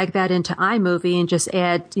basically drag that into iMovie and just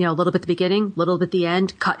add, a little bit at the beginning, a little bit at the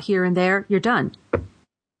end, cut here and there. You're done.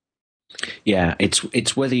 Yeah,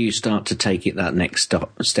 it's whether you start to take it that next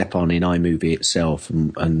step on in iMovie itself,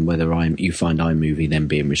 and whether you find iMovie then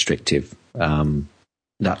being restrictive.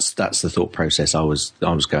 That's the thought process I was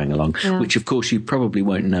going along, which of course you probably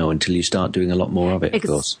won't know until you start doing a lot more of it. Of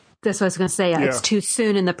course, that's what I was going to say. Yeah. It's too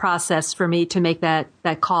soon in the process for me to make that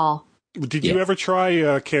call. Did you ever try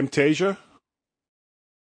Camtasia?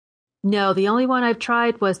 No, the only one I've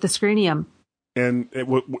tried was the Screenium. And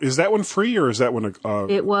is that one free, or is that one?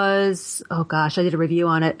 It was. Oh gosh, I did a review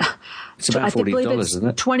on it. It's about $40, isn't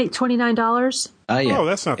it? $29. Yeah. Oh,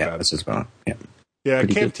 that's not bad. That's as well. Yeah. Yeah,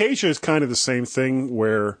 Pretty Camtasia is kind of the same thing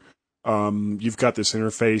where you've got this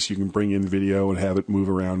interface. You can bring in video and have it move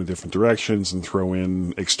around in different directions and throw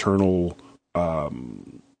in external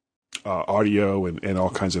audio and all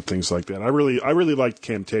kinds of things like that. I really liked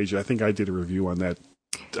Camtasia. I think I did a review on that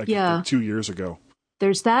 2 years ago.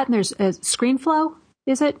 There's that, and there's ScreenFlow,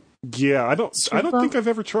 is it? Yeah, I don't think I've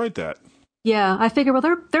ever tried that. Yeah, I figure, well,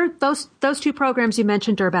 they're those two programs you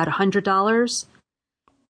mentioned are about $100.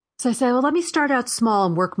 So I said, well, let me start out small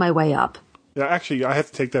and work my way up. Yeah, actually, I have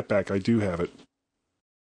to take that back. I do have it.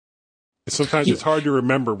 Sometimes it's hard to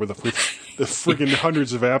remember with the friggin'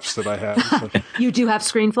 hundreds of apps that I have. So. You do have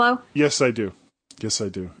ScreenFlow? Yes, I do.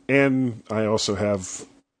 And I also have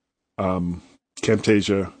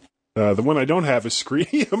Camtasia. The one I don't have is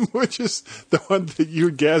Screenium, which is the one that you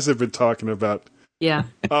and Gaz have been talking about. Yeah.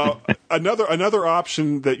 Another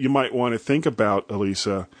option that you might want to think about,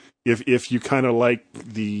 Elisa, if you kind of like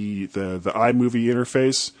the iMovie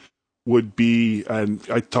interface, would be, and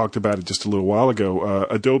I talked about it just a little while ago,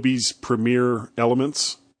 Adobe's Premiere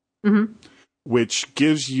Elements. Mm-hmm. which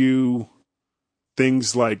gives you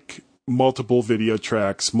things like multiple video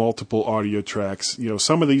tracks, multiple audio tracks,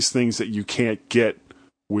 some of these things that you can't get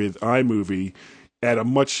with iMovie at a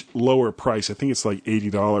much lower price. I think it's like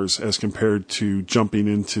 $80 as compared to jumping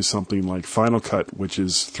into something like Final Cut, which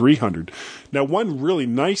is $300. Now, one really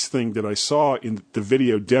nice thing that I saw in the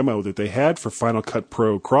video demo that they had for Final Cut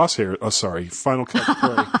Pro Final Cut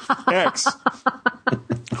Pro X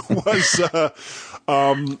was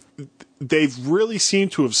they've really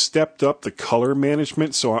seemed to have stepped up the color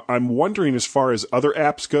management. So I'm wondering, as far as other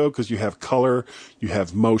apps go, because you have color, you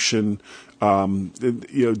have motion,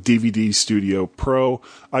 DVD Studio Pro.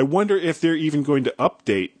 I wonder if they're even going to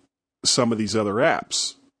update some of these other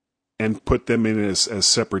apps and put them in as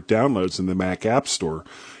separate downloads in the Mac App Store.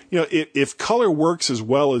 If color works as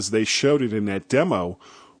well as they showed it in that demo,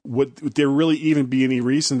 would there really even be any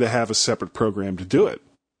reason to have a separate program to do it?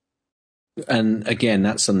 And again,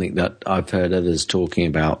 that's something that I've heard others talking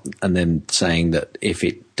about, and then saying that if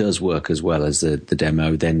it does work as well as the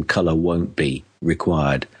demo, then color won't be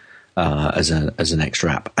required as an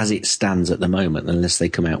extra app as it stands at the moment, unless they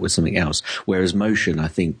come out with something else. Whereas motion, I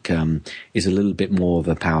think, is a little bit more of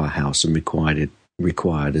a powerhouse and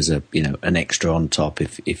required as an extra on top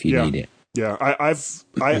if you need it. Yeah, I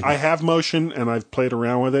have motion and I've played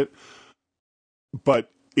around with it, but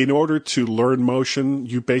in order to learn motion,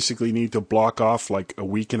 you basically need to block off like a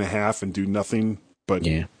week and a half and do nothing but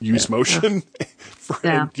use motion.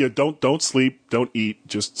 Don't sleep, don't eat,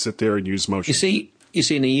 just sit there and use motion. You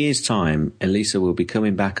see, in a year's time, Elisa will be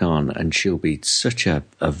coming back on, and she'll be such a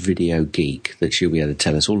video geek that she'll be able to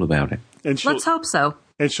tell us all about it. And let's hope so.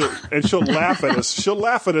 And she'll laugh at us. She'll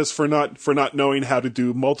laugh at us for not knowing how to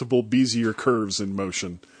do multiple Bezier curves in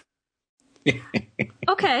motion.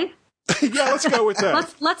 Okay. Yeah, let's go with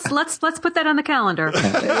that. Let's put that on the calendar.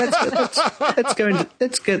 Let's go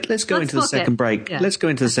into the second break. Yeah. Let's go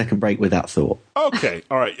into the second break with that thought. Okay.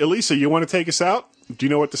 All right. Elisa, you want to take us out? Do you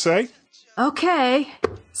know what to say? Okay.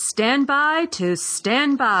 Stand by to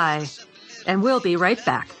stand by. And we'll be right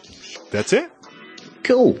back. That's it.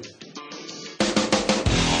 Cool.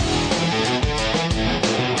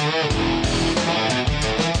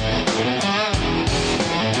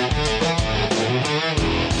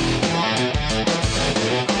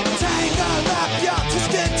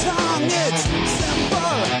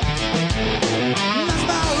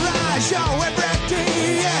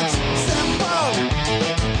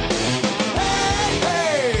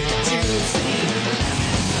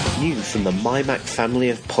 From the MyMac family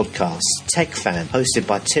of podcasts, Tech Fan, hosted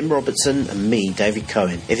by Tim Robertson and me, David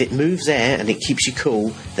Cohen. If it moves air and it keeps you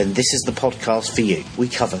cool, then this is the podcast for you. We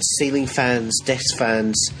cover ceiling fans, desk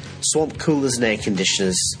fans, swamp coolers and air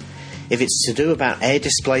conditioners. If it's to do about air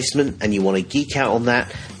displacement and you want to geek out on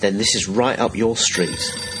that, then this is right up your street.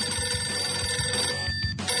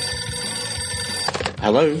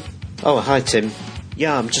 Hello? Oh, hi Tim.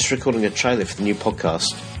 Yeah, I'm just recording a trailer for the new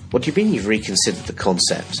podcast. What do you mean you've reconsidered the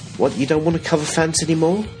concept? What, you don't want to cover fans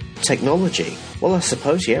anymore? Technology? Well, I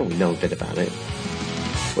suppose, yeah, we know a bit about it.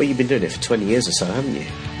 Well, you've been doing it for 20 years or so, haven't you?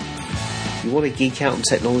 You want to geek out on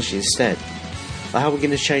technology instead? Well, how are we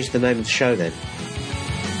going to change the name of the show then?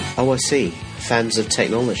 Oh, I see. Fans of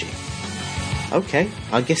Technology. Okay,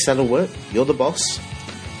 I guess that'll work. You're the boss.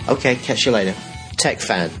 Okay, catch you later. Tech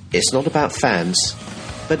Fan. It's not about fans,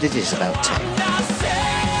 but it is about tech.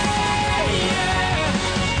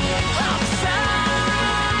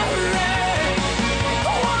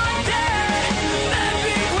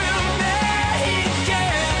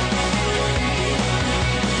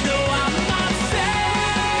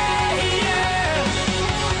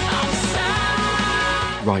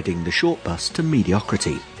 Riding the short bus to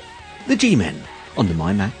mediocrity. The G-Men on the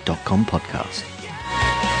MyMac.com podcast.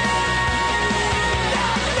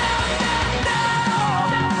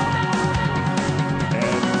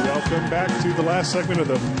 And welcome back to the last segment of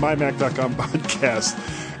the MyMac.com podcast.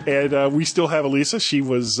 And we still have Elisa. She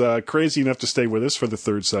was crazy enough to stay with us for the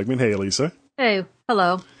third segment. Hey, Elisa. Hey,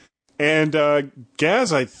 hello. And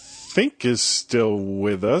Gaz, I think, is still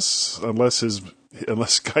with us, unless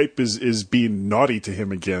Skype is being naughty to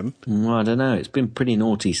him again. Well, I don't know. It's been pretty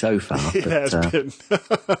naughty so far. It has been.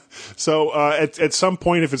 So at some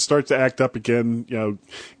point, if it starts to act up again,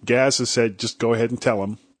 Gaz has said, just go ahead and tell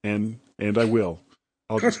him, and I will.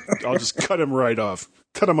 I'll just cut him right off.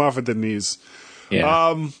 Cut him off at the knees.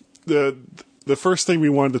 Yeah. The first thing we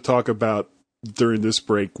wanted to talk about during this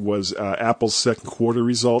break was Apple's second quarter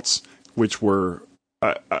results, which were,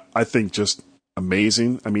 I think, just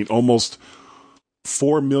amazing. I mean, almost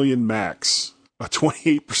 4 million Macs, a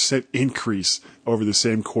 28% increase over the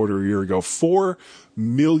same quarter a year ago. 4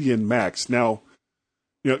 million Macs. Now,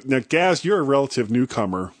 Now, Gaz, you're a relative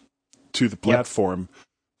newcomer to the platform,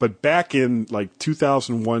 but back in like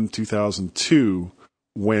 2001, 2002,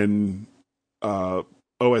 when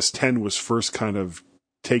OS X was first kind of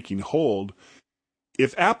taking hold,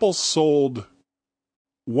 if Apple sold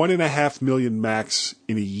 1.5 million Macs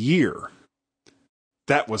in a year,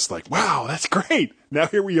 that was like, wow, that's great. Now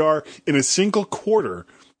here we are in a single quarter,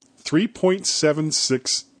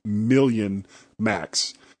 3.76 million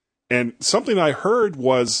Macs. And something I heard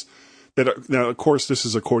was that, now of course this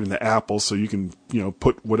is according to Apple, so you can,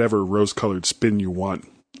 put whatever rose-colored spin you want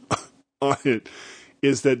on it,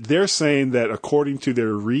 is that they're saying that according to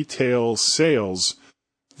their retail sales,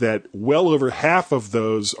 that well over half of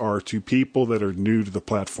those are to people that are new to the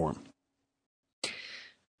platform.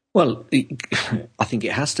 Well, I think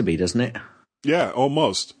it has to be, doesn't it? Yeah,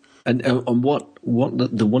 almost. And what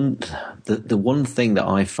the one thing that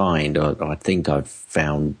I find, or I think I've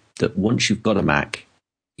found, that once you've got a Mac,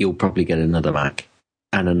 you'll probably get another Mac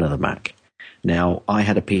and another Mac. Now, I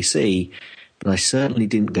had a PC, but I certainly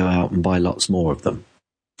didn't go out and buy lots more of them.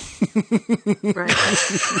 Right.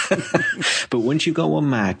 But once you've got one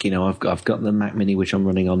Mac, I've got the Mac Mini, which I'm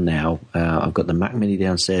running on now. I've got the Mac Mini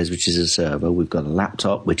downstairs, which is a server. We've got a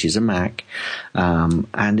laptop, which is a Mac,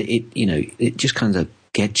 and it just kind of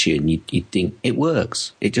gets you, and you think it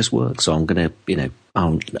works. It just works. So I'm gonna,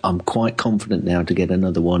 I'm quite confident now to get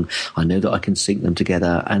another one. I know that I can sync them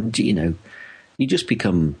together, and you just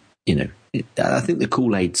become, I think the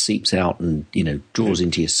Kool-Aid seeps out and, draws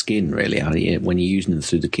into your skin, really, when you're using them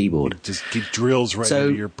through the keyboard. It drills right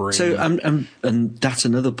into your brain. So, and that's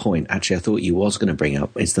another point, actually, I thought you was going to bring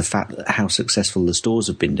up, is the fact that how successful the stores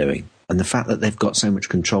have been doing. And the fact that they've got so much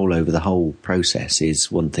control over the whole process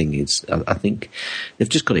is one thing. I think they've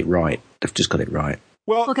just got it right. They've just got it right.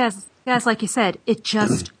 Well, guys, like you said, it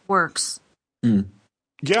just works. Mm.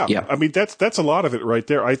 Yeah. I mean, that's a lot of it right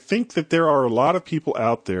there. I think that there are a lot of people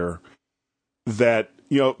out there that,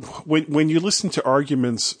 when you listen to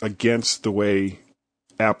arguments against the way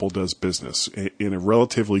Apple does business in a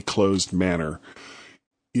relatively closed manner,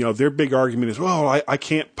 their big argument is, well, I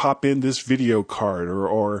can't pop in this video card,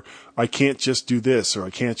 or I can't just do this, or I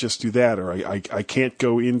can't just do that, or I can't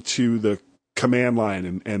go into the command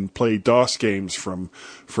line and play DOS games from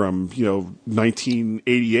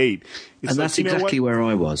 1988. And that's exactly where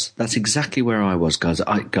I was. That's exactly where I was, guys.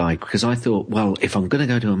 Because I thought, well, if I'm going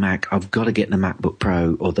to go to a Mac, I've got to get the MacBook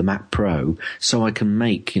Pro or the Mac Pro, so I can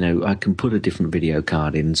make, I can put a different video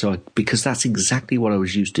card in. Because that's exactly what I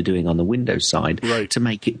was used to doing on the Windows side, right, to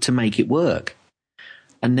make it work.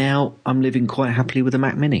 And now I'm living quite happily with a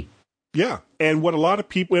Mac Mini. Yeah, and what a lot of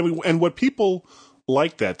people, and what people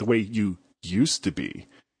like that, the way you used to be,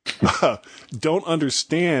 don't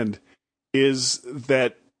understand is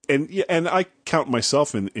that, and I count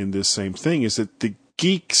myself in this same thing, is that the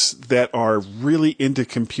geeks that are really into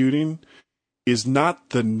computing is not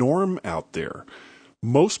the norm out there.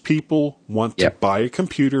 Most people want to buy a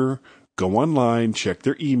computer, go online, check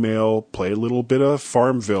their email, play a little bit of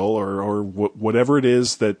Farmville or whatever it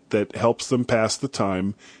is that helps them pass the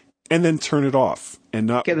time, and then turn it off and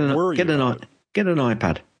not worry about it. Get an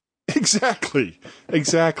iPad. Exactly.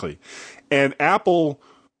 And Apple,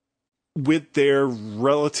 with their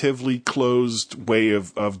relatively closed way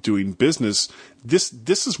of doing business, this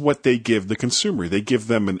is what they give the consumer. They give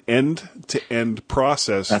them an end-to-end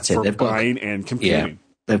process for buying and computing. Yeah,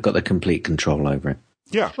 they've got the complete control over it.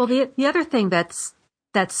 Yeah. Well, the other thing that's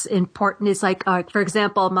important is, like, for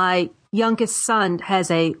example, my youngest son has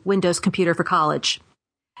a Windows computer for college.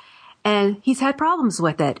 And he's had problems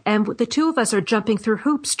with it. And the two of us are jumping through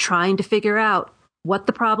hoops trying to figure out what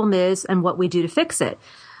the problem is and what we do to fix it.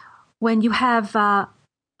 When you have a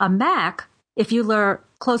Mac, if you are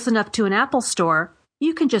close enough to an Apple store,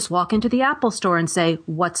 you can just walk into the Apple store and say,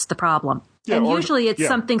 what's the problem? Yeah, and usually it's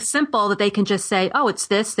something simple that they can just say, oh, it's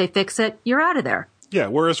this, they fix it, you're out of there. Yeah,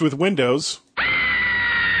 whereas with Windows...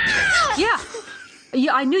 Yeah,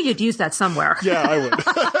 I knew you'd use that somewhere. Yeah, I would.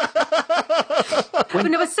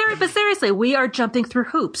 But seriously, we are jumping through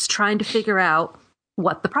hoops trying to figure out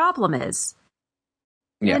what the problem is.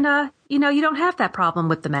 Yeah. And, you don't have that problem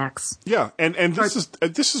with the Macs. Yeah, and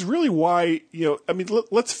this is really why, I mean,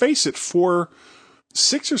 let's face it, for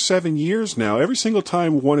 6 or 7 years now, every single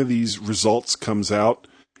time one of these results comes out,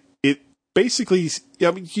 it basically,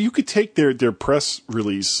 I mean, you could take their press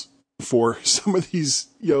release for some of these,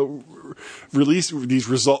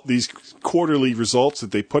 these quarterly results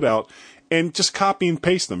that they put out, and just copy and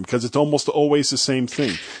paste them, because it's almost always the same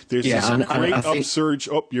thing. There's this great upsurge.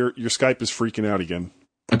 Oh, your Skype is freaking out again.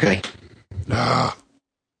 Okay.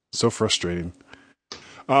 So frustrating.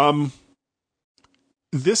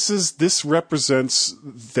 this represents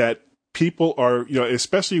that people are,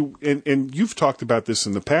 especially, and you've talked about this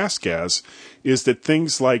in the past, Gaz, is that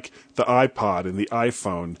things like the iPod and the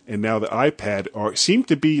iPhone and now the iPad seem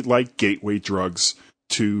to be like gateway drugs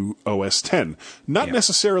to OS X. Not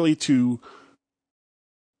necessarily to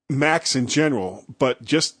Macs in general, but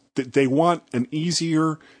just that they want an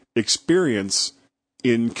easier experience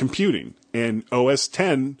in computing. And OS X,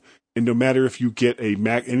 and no matter if you get a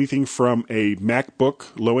Mac, anything from a MacBook,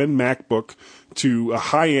 low-end MacBook, to a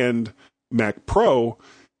high-end Mac Pro,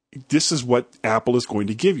 this is what Apple is going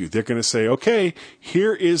to give you. They're going to say, okay,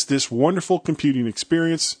 here is this wonderful computing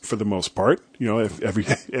experience for the most part.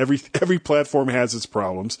 If every platform has its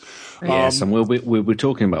problems. Yes, and we'll be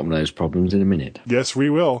talking about one of those problems in a minute. Yes, we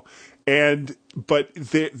will. But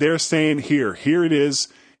they're saying here it is.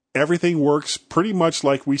 Everything works pretty much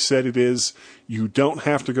like we said it is. You don't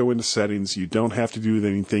have to go into settings. You don't have to do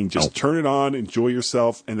anything. Just turn it on, enjoy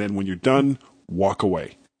yourself, and then when you're done, walk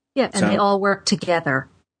away. Yeah, and they all work together.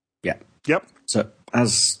 Yeah. Yep. So,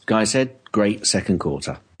 as Guy said, great second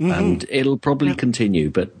quarter. Mm-hmm. And it'll probably continue,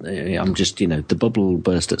 but I'm just, the bubble will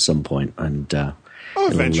burst at some point. And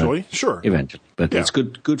eventually, sure. Eventually. But it's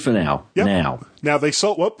good for now. Yep. Now, they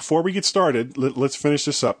sold, before we get started, let's finish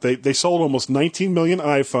this up. They sold almost 19 million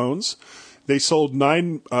iPhones. They sold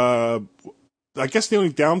I guess the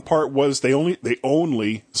only down part was they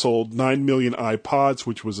only sold 9 million iPods,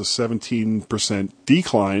 which was a 17%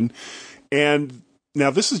 decline. And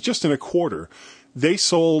now this is just in a quarter. They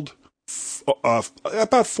sold about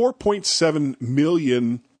 4.7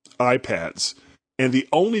 million iPads. And the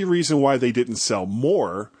only reason why they didn't sell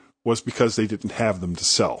more was because they didn't have them to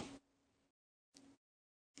sell.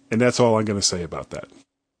 And that's all I'm going to say about that.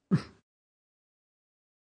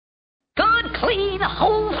 Good, clean,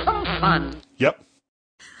 wholesome fun. Yep.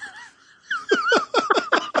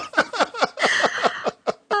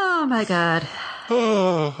 Oh my God.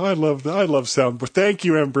 Oh, I love Soundboard. Thank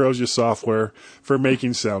you, Ambrosia Software, for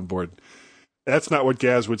making Soundboard. That's not what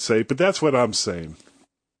Gaz would say, but that's what I'm saying.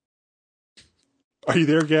 Are you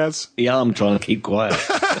there, Gaz? Yeah, I'm trying to keep quiet.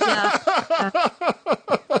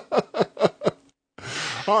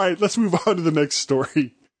 All right, let's move on to the next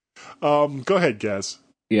story. Go ahead, Gaz.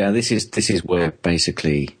 Yeah, this is where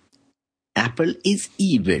basically Apple is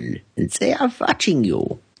evil. They are watching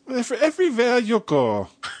you. Everywhere you go.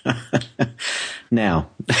 Now,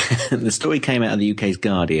 the story came out of the UK's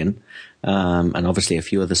Guardian, and obviously a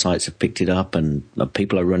few other sites have picked it up, and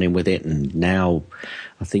people are running with it. And now,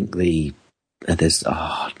 I think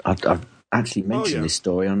I've actually mentioned this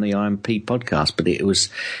story on the IMP podcast, but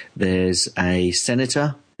there's a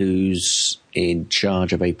senator who's in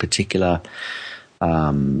charge of a particular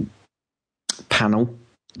panel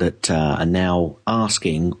that are now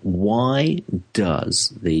asking, why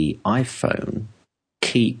does the iPhone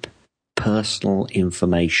keep personal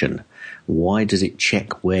information? Why does it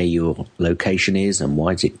check where your location is, and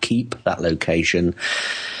why does it keep that location?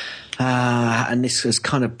 And this has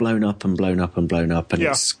kind of blown up and blown up and blown up. And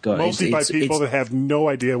it's got, mostly by people that have no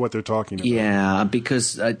idea what they're talking about. Yeah,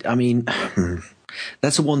 because, I mean,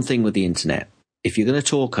 that's the one thing with the internet. If you're going to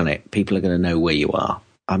talk on it, people are going to know where you are.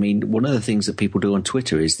 I mean, one of the things that people do on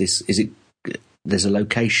Twitter is there's a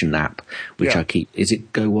location app, which I keep. Is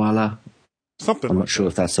it Gowalla? Something. I'm not sure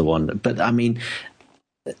if that's the one. But, I mean,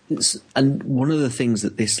 and one of the things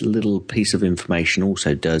that this little piece of information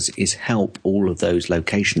also does is help all of those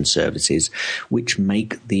location services, which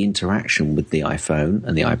make the interaction with the iPhone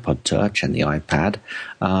and the iPod Touch and the iPad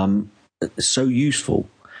so useful.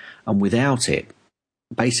 And without it,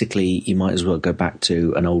 basically, you might as well go back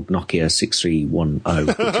to an old Nokia 6310,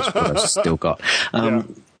 which is what I've still got.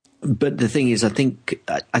 But the thing is, I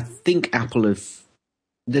think Apple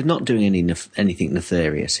they're not doing anything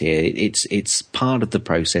nefarious here. It's part of the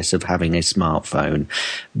process of having a smartphone.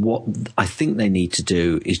 What I think they need to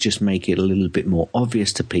do is just make it a little bit more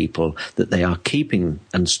obvious to people that they are keeping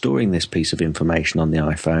and storing this piece of information on the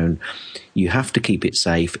iPhone. You have to keep it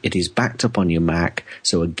safe. It is backed up on your Mac.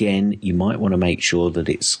 So again, you might want to make sure that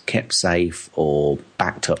it's kept safe or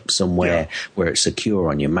backed up somewhere where it's secure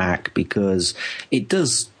on your Mac, because it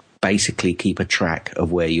does basically keep a track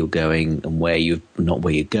of where you're going and not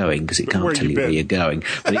where you're going, because it can't tell you where you're going.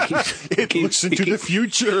 But it looks into the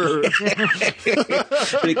future.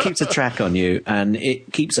 But it keeps a track on you, and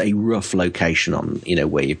it keeps a rough location on,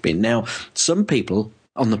 where you've been. Now, some people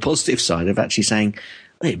on the positive side are actually saying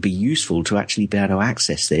it'd be useful to actually be able to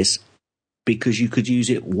access this, because you could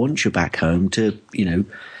use it once you're back home to,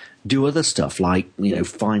 do other stuff like,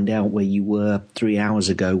 find out where you were 3 hours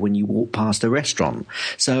ago when you walked past a restaurant.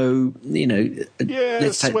 So,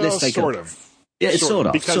 let's take sort of. Yeah, sort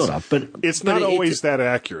of, but it's not always that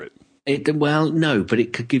accurate. No, but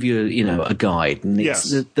it could give you, a guide, and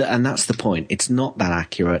and that's the point. It's not that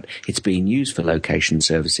accurate. It's being used for location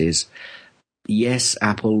services. Yes,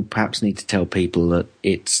 Apple perhaps need to tell people that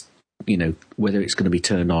it's, whether it's going to be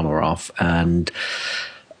turned on or off, and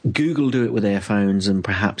Google do it with their phones, and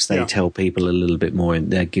perhaps they tell people a little bit more.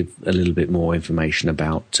 They give a little bit more information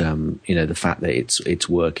about, the fact that it's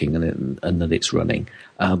working and that it's running.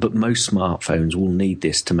 But most smartphones will need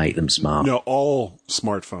this to make them smart. No, all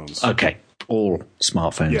smartphones. Okay, all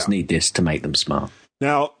smartphones need this to make them smart.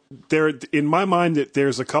 Now, in my mind, that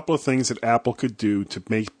there's a couple of things that Apple could do to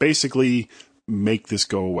basically make this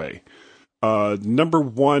go away. Number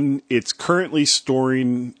one, it's currently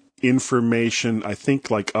storing information, I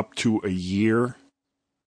think, like up to a year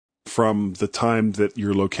from the time that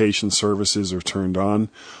your location services are turned on.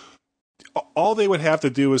 All they would have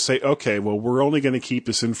to do is say, okay, well, we're only going to keep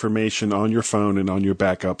this information on your phone and on your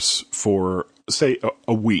backups for, say,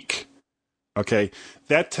 a week. Okay,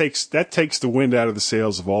 that takes the wind out of the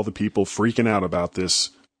sails of all the people freaking out about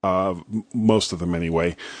this. Most of them,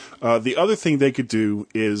 anyway. The other thing they could do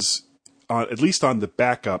is, at least on the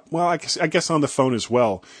backup, well, I guess on the phone as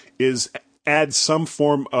well, is add some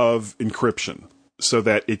form of encryption so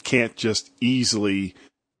that it can't just easily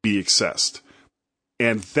be accessed.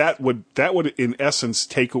 And that would in essence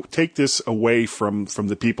take this away from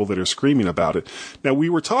the people that are screaming about it. Now, we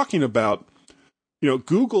were talking about,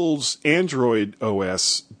 Google's Android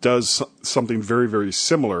OS does something very, very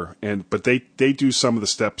similar, but they do some of the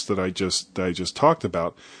steps that I just talked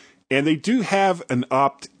about, and they do have an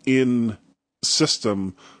opt-in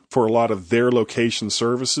system for a lot of their location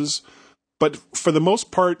services, but for the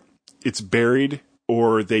most part, it's buried,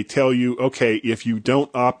 or they tell you, okay, if you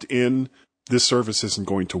don't opt in, this service isn't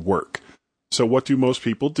going to work. So what do most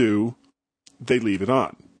people do? They leave it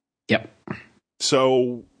on. Yep.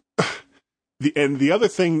 So the other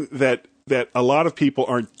thing that a lot of people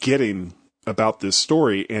aren't getting about this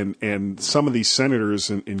story, and some of these senators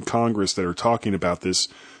in Congress that are talking about this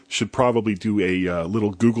should probably do a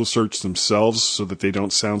little Google search themselves so that they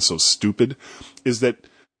don't sound so stupid, is that,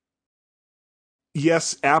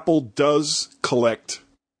 yes, Apple does collect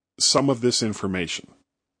some of this information.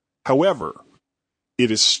 However,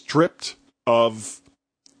 it is stripped of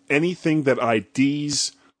anything that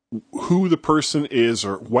IDs who the person is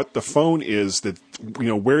or what the phone is, that,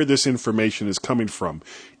 where this information is coming from.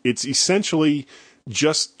 It's essentially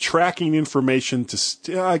just tracking information to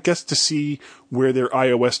see where their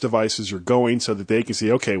iOS devices are going, so that they can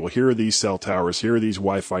see, okay, well, here are these cell towers, here are these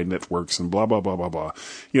Wi-Fi networks, and blah, blah, blah, blah, blah.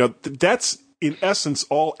 That's in essence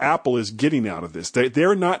all Apple is getting out of this.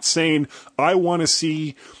 They're not saying, I want to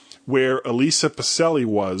see where Elisa Pacelli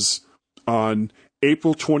was on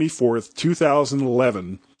April 24th,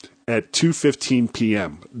 2011 at 2:15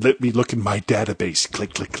 p.m. Let me look in my database.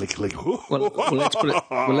 Click, click, click, click. Well, let's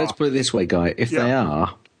put it this way, Guy. If they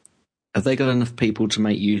are, have they got enough people to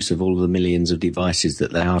make use of all the millions of devices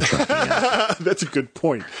that they are tracking out? That's a good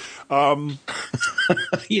point. Probably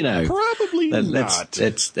not.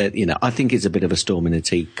 I think it's a bit of a storm in a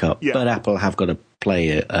teacup. Yeah. But Apple have got to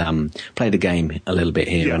play the game a little bit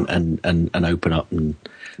here and open up and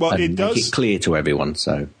it does make it clear to everyone.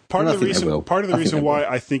 So part of the reason why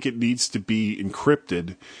I think it needs to be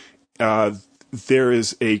encrypted,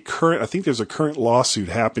 there's a current lawsuit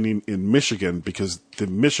happening in Michigan because the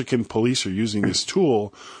Michigan police are using this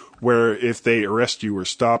tool where if they arrest you or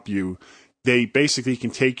stop you, they basically can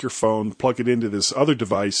take your phone, plug it into this other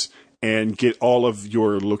device, and get all of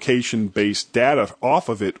your location-based data off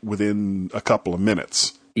of it within a couple of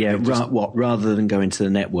minutes. Yeah, rather than going to the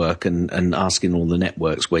network and asking all the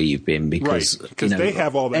networks where you've been, because they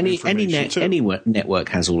have all that information too. Any network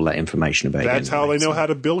has all that information about you. That's how they know how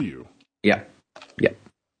to bill you. Yeah.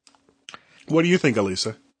 What do you think,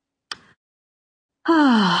 Elisa?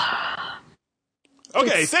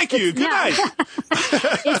 Okay, thank you. Good night.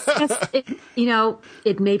 It's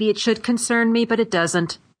just, maybe it should concern me, but it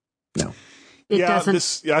doesn't. No. It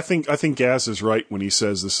doesn't. I think Gaz is right when he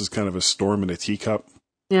says this is kind of a storm in a teacup.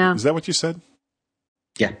 Yeah. Is that what you said?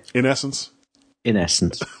 Yeah. In essence? In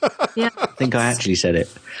essence. Yeah. I think I actually said it.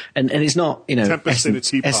 And it's not, Tempest in a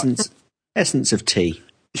teapot. Essence of tea.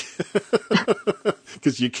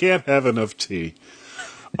 Because you can't have enough tea.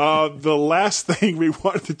 The last thing we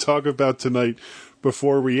wanted to talk about tonight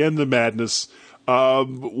before we end the madness,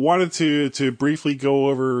 wanted to briefly go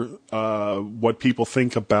over what people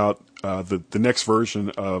think about the next version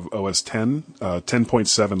of OS 10,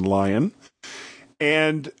 10.7 Lion,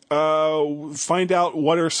 and find out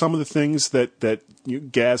what are some of the things that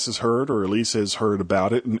Gaz has heard or Elisa has heard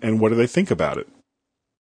about it, and what do they think about it.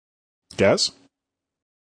 Gaz?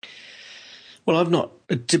 Well, I've not,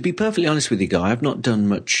 to be perfectly honest with you, Guy, I've not done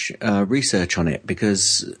much research on it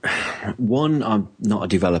because, one, I'm not a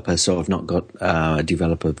developer, so I've not got a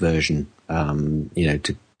developer version,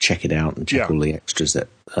 to check it out and check all the extras that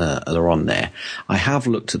are on there. I have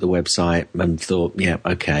looked at the website and thought,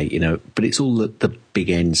 okay, but it's all the big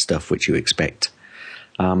end stuff which you expect.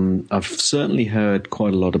 I've certainly heard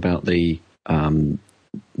quite a lot about the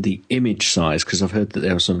image size, because I've heard that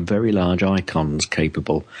there are some very large icons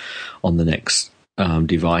capable on the next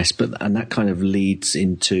device, and that kind of leads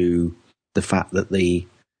into the fact that the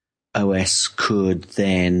OS could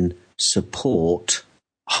then support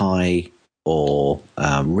high or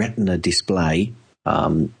retina display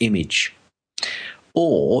image,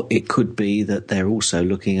 or it could be that they're also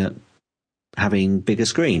looking at having bigger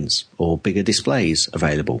screens or bigger displays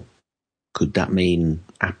available. Could that mean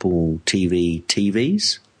Apple TV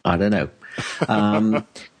TVs? I don't know.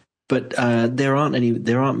 But there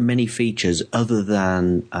aren't many features other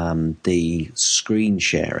than the screen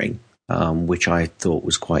sharing, which I thought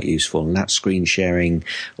was quite useful. And that screen sharing,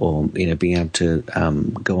 or being able to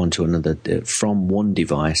go onto another from one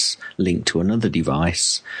device, link to another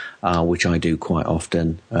device, which I do quite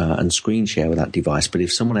often, and screen share with that device. But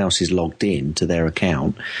if someone else is logged in to their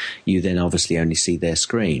account, you then obviously only see their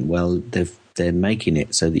screen. Well, they're making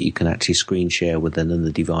it so that you can actually screen share with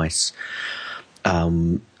another device.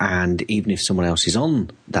 And even if someone else is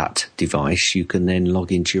on that device, you can then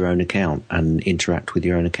log into your own account and interact with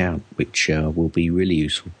your own account, which will be really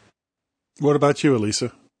useful. What about you,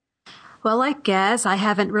 Elisa? Well, like Gaz, I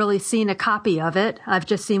haven't really seen a copy of it. I've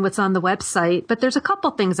just seen what's on the website. But there's a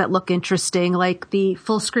couple things that look interesting, like the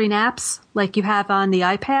full screen apps like you have on the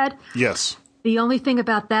iPad. Yes. The only thing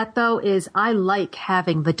about that, though, is I like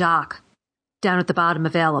having the dock down at the bottom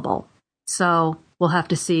available. So we'll have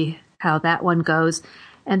to see how that one goes.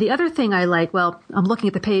 And the other thing I like, well, I'm looking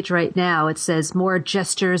at the page right now. It says more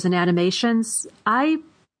gestures and animations.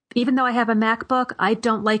 Even though I have a MacBook, I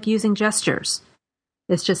don't like using gestures.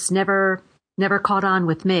 It's just never caught on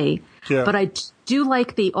with me. Yeah. But I do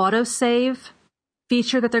like the autosave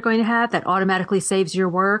feature that they're going to have that automatically saves your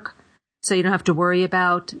work, so you don't have to worry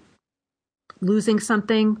about losing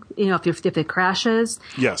something, if it crashes.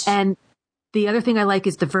 Yes. And the other thing I like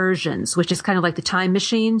is the versions, which is kind of like the time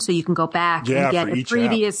machine, so you can go back and get a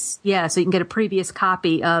previous so you can get a previous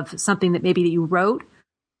copy of something that maybe that you wrote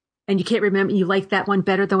and you can't remember, you like that one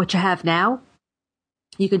better than what you have now.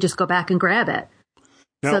 You can just go back and grab it.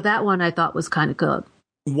 Now, so that one I thought was kind of good.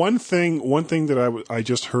 One thing that I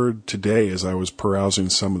just heard today as I was perusing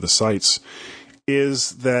some of the sites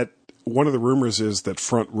is that one of the rumors is that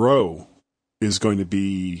Front Row is going to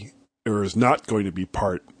be, or is not going to be,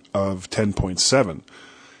 part of 10.7.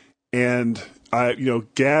 And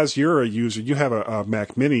Gaz, you're a user. You have a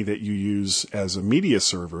Mac Mini that you use as a media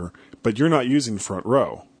server, but you're not using Front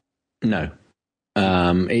Row. No.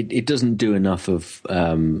 It doesn't do enough of.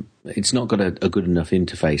 It's not got a good enough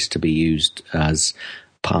interface to be used as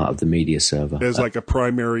part of the media server. There's like a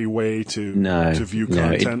primary way to view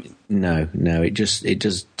content. It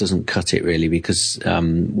just doesn't cut it really, because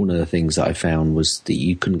one of the things that I found was that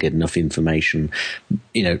you couldn't get enough information.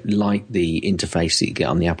 Like the interface that you get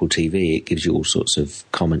on the Apple TV, it gives you all sorts of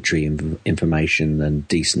commentary information and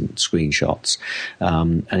decent screenshots.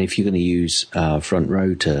 And if you're going to use Front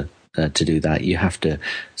Row to do that, you have to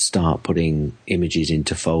start putting images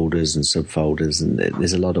into folders and subfolders, and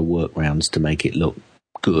there's a lot of workarounds to make it look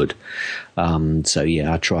good. So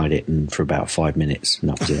I tried it, and for about 5 minutes, and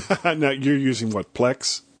that was it. Now you're using what,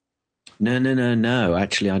 Plex? No.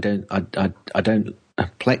 Actually, I don't.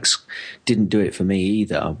 Plex didn't do it for me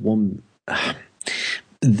either.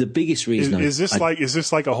 The biggest reason is this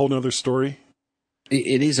like a whole nother story?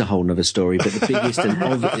 It is a whole nother story, but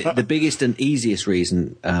the biggest and easiest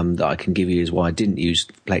reason that I can give you is why I didn't use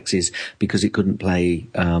Plex is because it couldn't play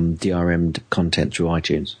DRM'd content through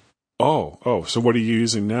iTunes. Oh! So what are you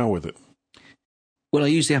using now with it? Well, I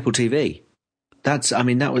use the Apple TV. That's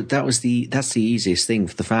the easiest thing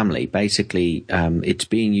for the family. Basically, it's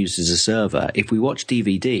being used as a server. If we watch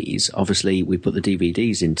DVDs, obviously we put the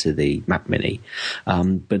DVDs into the Mac Mini,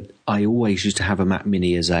 but I always used to have a Mac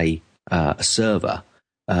Mini as a server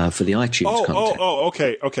for the iTunes content.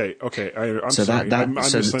 Okay. I'm sorry. I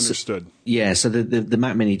misunderstood. So the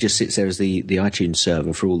Mac Mini just sits there as the iTunes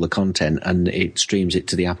server for all the content, and it streams it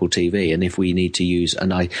to the Apple TV. And if we need to use,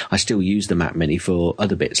 and I still use the Mac Mini for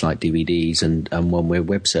other bits like DVDs and when we're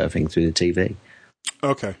web surfing through the TV.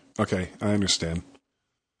 Okay, I understand.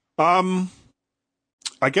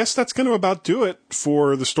 I guess that's going to about do it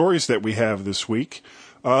for the stories that we have this week.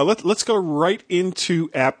 Let's go right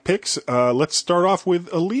into app picks. Let's start off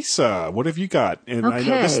with Elisa. What have you got? And I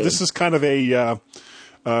know this is kind of a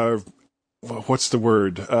what's the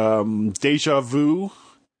word? Deja vu.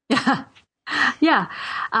 Yeah.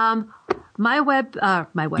 My web.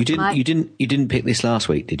 You didn't pick this last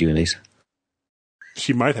week, did you, Elise?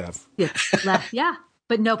 She might have. Yeah,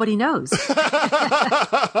 but nobody knows.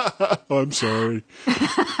 I'm sorry.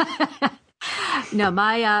 No,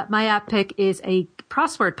 my app pick is a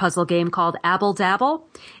crossword puzzle game called Abble Dabble.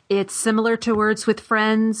 It's similar to Words with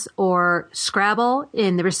Friends or Scrabble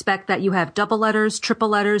in the respect that you have double letters, triple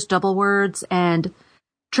letters, double words, and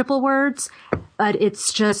triple words. But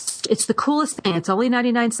it's the coolest thing. It's only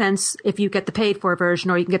 99 cents if you get the paid for version,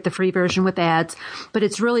 or you can get the free version with ads. But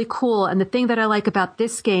it's really cool. And the thing that I like about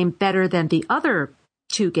this game better than the other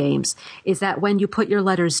two games is that when you put your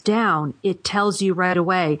letters down, it tells you right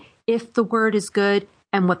away if the word is good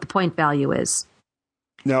and what the point value is.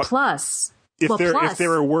 Now, plus, if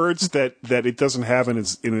there are words that it doesn't have in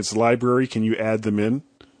its library, can you add them in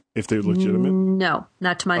if they're legitimate? No,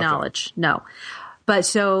 not to my knowledge. No. But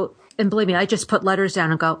so, and believe me, I just put letters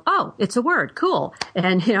down and go, oh, it's a word. Cool.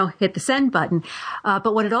 And, hit the send button.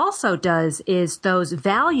 But what it also does is those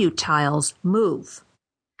value tiles move.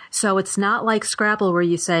 So it's not like Scrabble where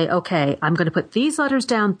you say, okay, I'm going to put these letters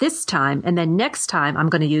down this time, and then next time I'm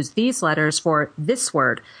going to use these letters for this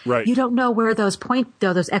word. Right. You don't know where those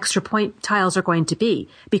extra point tiles are going to be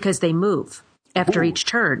because they move after each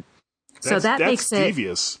turn. So that makes it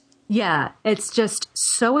devious. Yeah, it's just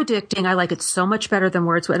so addicting. I like it so much better than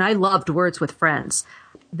Words with, and I loved Words with Friends.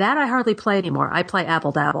 That I hardly play anymore. I play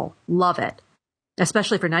Abble Dabble. Love it.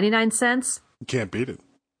 Especially for 99 cents. You can't beat it.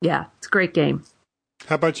 Yeah, it's a great game.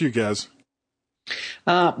 How about you guys?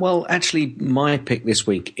 Well, actually, my pick this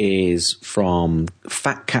week is from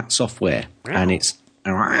Fat Cat Software, and it's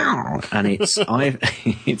iPhoto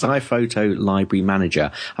Library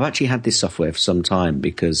Manager. I've actually had this software for some time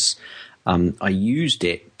because I used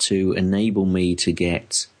it to enable me to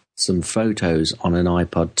get some photos on an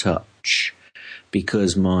iPod Touch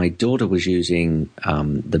because my daughter was using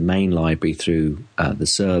the main library through the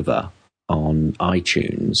server on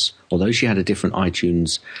iTunes. Although she had a different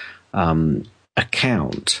iTunes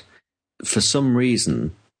account, for some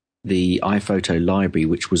reason the iPhoto library,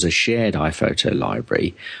 which was a shared iPhoto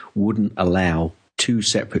library, wouldn't allow two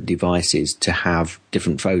separate devices to have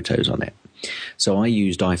different photos on it. So I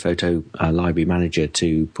used iPhoto Library Manager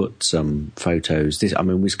to put some photos.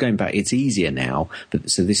 It's going back. It's easier now,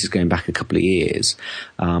 so this is going back a couple of years.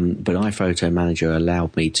 But iPhoto Manager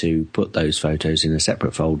allowed me to put those photos in a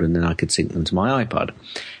separate folder, and then I could sync them to my iPod.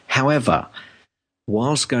 However,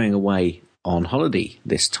 whilst going away on holiday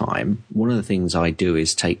this time, one of the things I do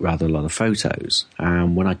is take rather a lot of photos.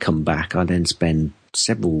 And when I come back, I then spend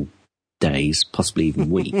several days, possibly even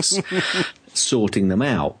weeks, sorting them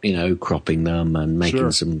out, cropping them and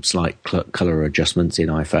making some slight color adjustments in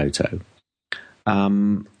iPhoto.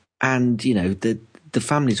 And, the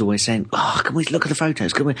family's always saying, oh, can we look at the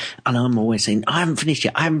photos? Can we? And I'm always saying, I haven't finished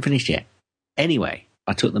yet. Anyway,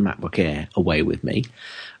 I took the MacBook Air away with me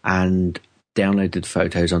and downloaded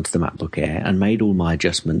photos onto the MacBook Air and made all my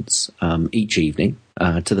adjustments each evening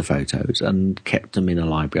to the photos and kept them in a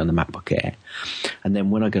library on the MacBook Air. And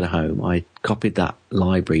then when I got home, I copied that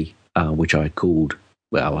library, which I called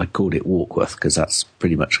it Warkworth because that's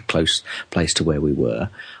pretty much a close place to where we were.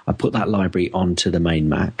 I put that library onto the main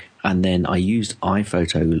Mac, and then I used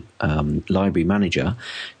iPhoto Library Manager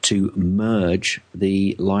to merge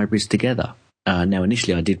the libraries together. Now,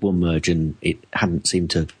 initially I did one merge and it hadn't seemed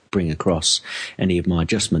to bring across any of my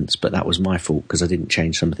adjustments, but that was my fault because I didn't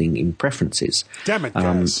change something in preferences. Damn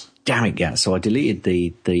it, guys. So I deleted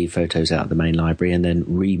the photos out of the main library and then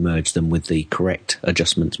re-merged them with the correct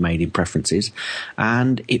adjustments made in preferences,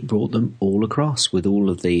 and it brought them all across with all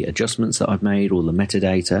of the adjustments that I've made, all the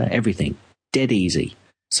metadata, everything. Dead easy.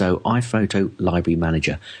 So iPhoto Library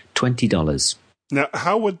Manager, $20. Now,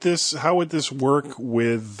 how would this work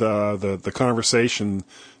with the conversation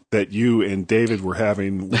that you and David were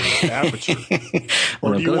having with Aperture?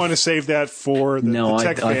 Or do you want to save that for the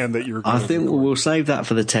tech fan that you're going to... I think we'll save that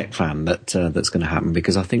for the tech fan that's going to happen,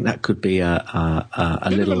 because I think that could be a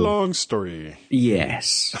little... a long story.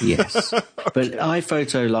 Yes. But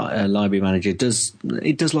iPhoto Library Manager does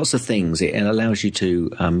lots of things. It allows you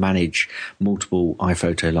to manage multiple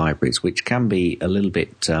iPhoto libraries, which can be a little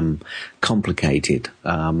bit complicated.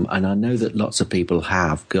 And I know that lots of people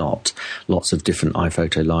have got lots of different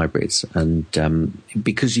iPhoto libraries, and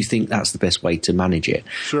because you think that's the best way to manage it,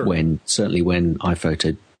 sure. when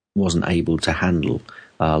iPhoto wasn't able to handle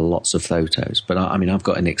lots of photos. But I mean, I've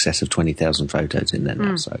got in excess of 20,000 photos in there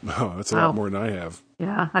now. So that's a lot more than I have.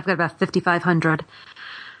 Yeah, I've got about 5,500.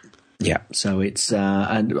 Yeah, so it's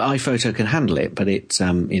and iPhoto can handle it, but it's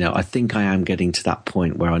I think I am getting to that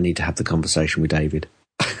point where I need to have the conversation with David.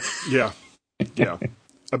 Yeah,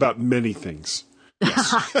 about many things.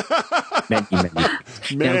 Yes, many.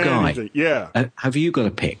 Now, Guy, yeah. Have you got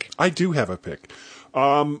a pick? I do have a pick.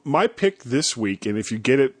 My pick this week, and if you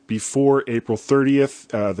get it before April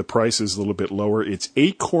 30th, the price is a little bit lower. It's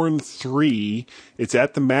Acorn 3. It's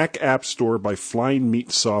at the Mac App Store by Flying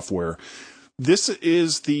Meat Software. This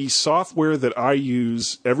is the software that I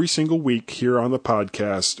use every single week here on the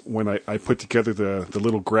podcast when I put together the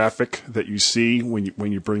little graphic that you see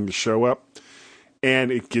when you bring the show up.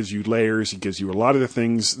 And it gives you layers. It gives you a lot of the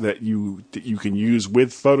things that you can use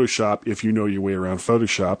with Photoshop if you know your way around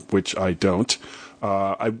Photoshop, which I don't.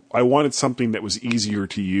 I wanted something that was easier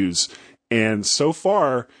to use. And so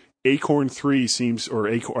far, Acorn 3 seems, or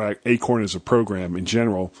Acorn as a program in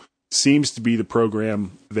general, seems to be the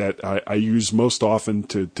program that I use most often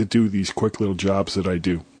to do these quick little jobs that I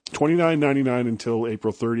do. $29.99 until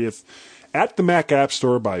April 30th at the Mac App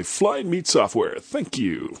Store by Flying Meat Software. Thank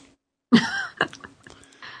you.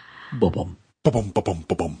 Ba-bum. Ba-bum, ba-bum,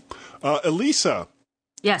 ba-bum. Elisa.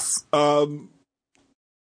 Yes.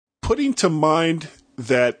 Putting to mind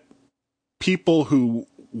that people who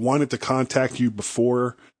wanted to contact you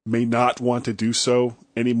before may not want to do so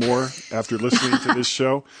anymore after listening to this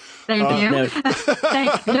show. Thank you.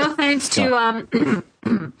 No thanks to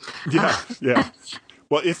Yeah.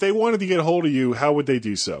 Well, if they wanted to get a hold of you, how would they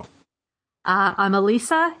do so? I'm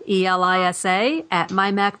Elisa, ELISA, at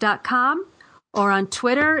mymac.com, or on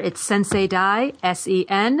Twitter, it's Senseidai,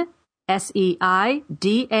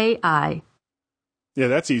 SENSEIDAI. Yeah,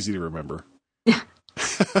 that's easy to remember.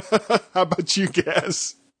 How about you,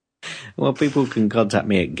 Gaz? Well, people can contact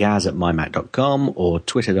me at gaz@mymac.com or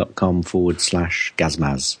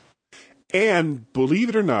twitter.com/gazmaz. And believe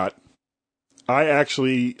it or not, I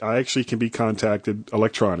actually can be contacted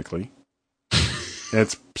electronically.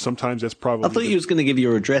 And sometimes that's probably... I thought you was going to give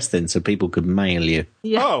your address then so people could mail you.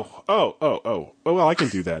 Yeah. Oh, well, I can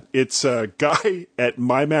do that. It's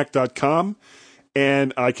guy@mymac.com,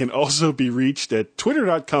 and I can also be reached at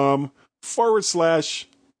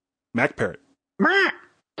twitter.com/MacParrot.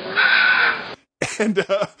 And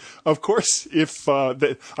of course, if I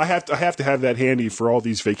have to have that handy for all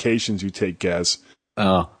these vacations you take, Gaz.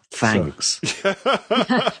 Oh, thanks. So,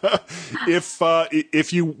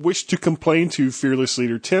 if you wish to complain to Fearless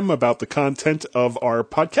Leader Tim about the content of our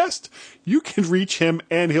podcast, you can reach him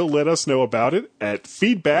and he'll let us know about it at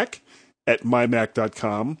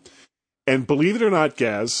feedback@mymac.com. And believe it or not,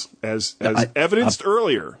 Gaz, as evidenced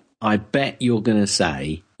earlier, I bet you're going to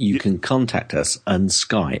say you can contact us on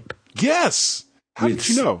Skype. Yes. How did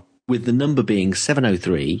you know? With the number being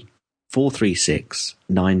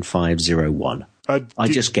 703-436-9501. I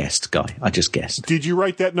just guessed, Guy. I just guessed. Did you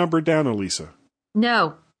write that number down, Elisa?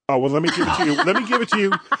 No. Oh, well, let me give it to you. Let me give it to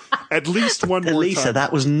you at least one more time. Elisa,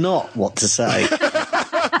 that was not what to say.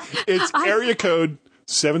 It's area code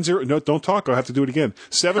 70. No, don't talk. I'll have to do it again.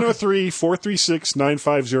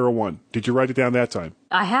 703-436-9501. Did you write it down that time?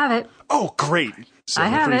 I have it. Oh, great. I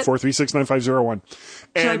have it. 703-436-9501.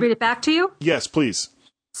 Should I read it back to you? Yes, please.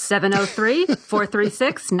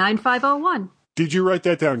 703-436-9501. Did you write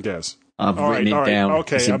that down, Gaz? I've written it down.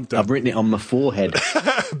 Okay, I'm done. I've written it on my forehead.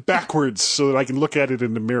 Backwards so that I can look at it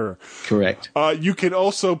in the mirror. Correct. You can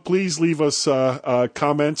also please leave us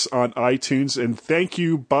comments on iTunes. And thank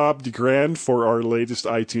you, Bob DeGrand, for our latest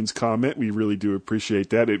iTunes comment. We really do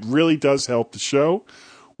appreciate that. It really does help the show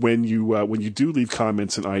when you do leave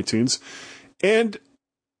comments in iTunes. And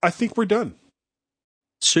I think we're done.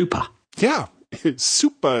 Super. Yeah.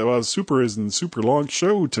 Super. Well, super isn't a super long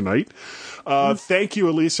show tonight. Thank you,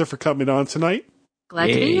 Elisa, for coming on tonight. Glad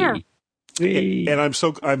to be here. And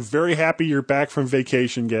I'm very happy you're back from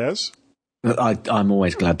vacation, Gaz. I'm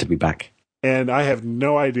always glad to be back. And I have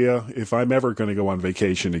no idea if I'm ever going to go on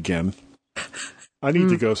vacation again. I need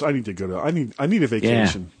to go. I need a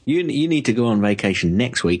vacation. Yeah. You need to go on vacation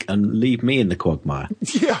next week and leave me in the quagmire.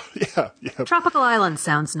 Yeah. Tropical island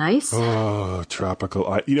sounds nice. Oh, tropical.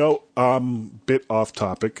 Bit off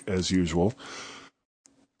topic as usual.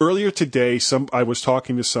 Earlier today, I was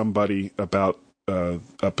talking to somebody about a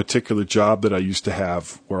particular job that I used to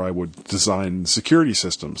have where I would design security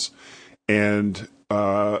systems, and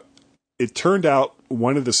it turned out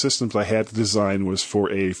one of the systems I had to design was for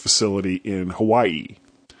a facility in Hawaii.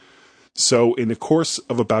 So in the course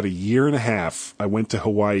of about a year and a half, I went to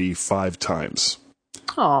Hawaii 5 times.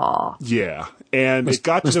 Aw. Yeah, and it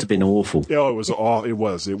must have been awful. Oh, it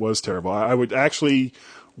was terrible. I would actually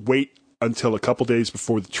wait until a couple days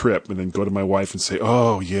before the trip and then go to my wife and say,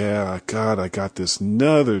 "Oh yeah, God, I got this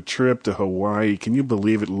another trip to Hawaii. Can you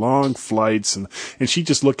believe it? Long flights." And she'd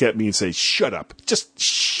just look at me and say, "Shut up. Just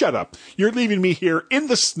shut up. You're leaving me here in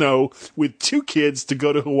the snow with 2 kids to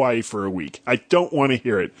go to Hawaii for a week. I don't want to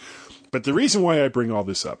hear it." But the reason why I bring all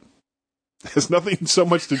this up has nothing so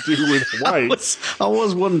much to do with Hawaii. I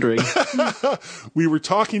was wondering. We were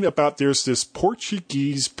talking about there's this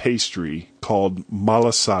Portuguese pastry called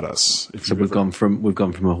malasadas. So we've gone from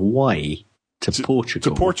Hawaii to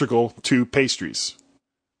Portugal. To Portugal to pastries.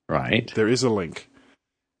 Right. There is a link.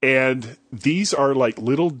 And these are like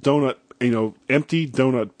little donut, empty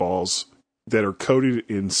donut balls that are coated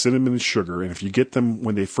in cinnamon and sugar. And if you get them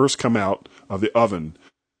when they first come out of the oven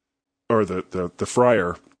or the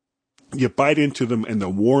fryer, you bite into them and the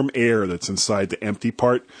warm air that's inside the empty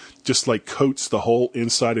part just like coats the whole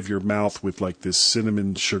inside of your mouth with like this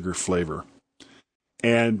cinnamon sugar flavor.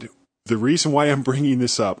 And the reason why I'm bringing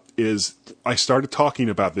this up is I started talking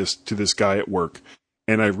about this to this guy at work,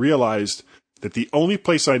 and I realized that the only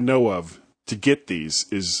place I know of to get these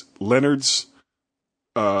is Leonard's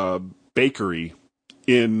Bakery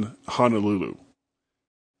in Honolulu.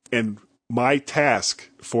 And my task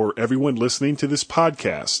for everyone listening to this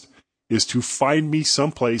podcast is to find me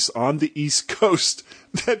someplace on the East Coast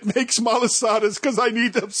that makes malasadas because I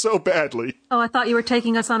need them so badly. Oh, I thought you were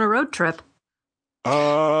taking us on a road trip.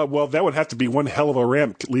 Well, that would have to be one hell of a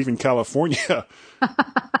ramp leaving California.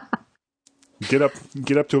 Get up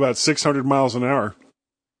to about 600 miles an hour.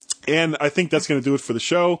 And I think that's going to do it for the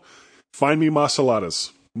show. Find me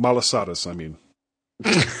malasadas, I mean.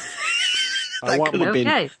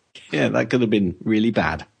 That could have been really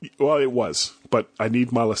bad. Well, it was, but I need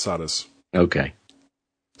malasadas. Okay.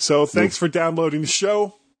 So thanks for downloading the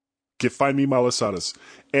show. Find me malasadas.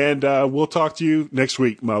 And we'll talk to you next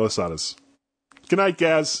week, malasadas. Good night,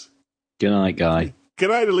 Gaz. Good night, Guy. Good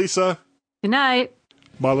night, Elisa. Good night.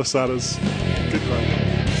 Malasadas. Goodbye.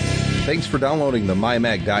 Thanks for downloading the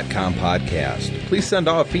MyMac.com podcast. Please send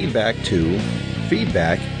all feedback to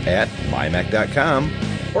feedback@mymac.com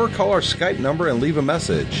or call our Skype number and leave a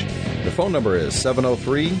message. The phone number is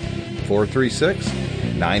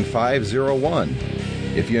 703-436-9501.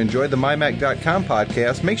 If you enjoyed the MyMac.com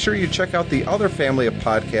podcast, make sure you check out the other family of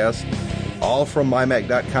podcasts, all from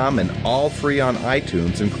MyMac.com and all free on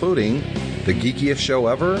iTunes, including The Geekiest Show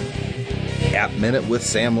Ever, App Minute with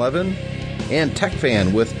Sam Levin, and Tech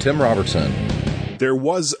Fan with Tim Robertson. There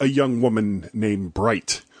was a young woman named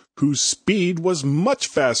Bright, whose speed was much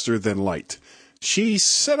faster than light. She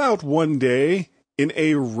set out one day in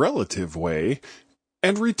a relative way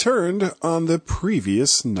and returned on the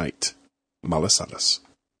previous night. Malasadas.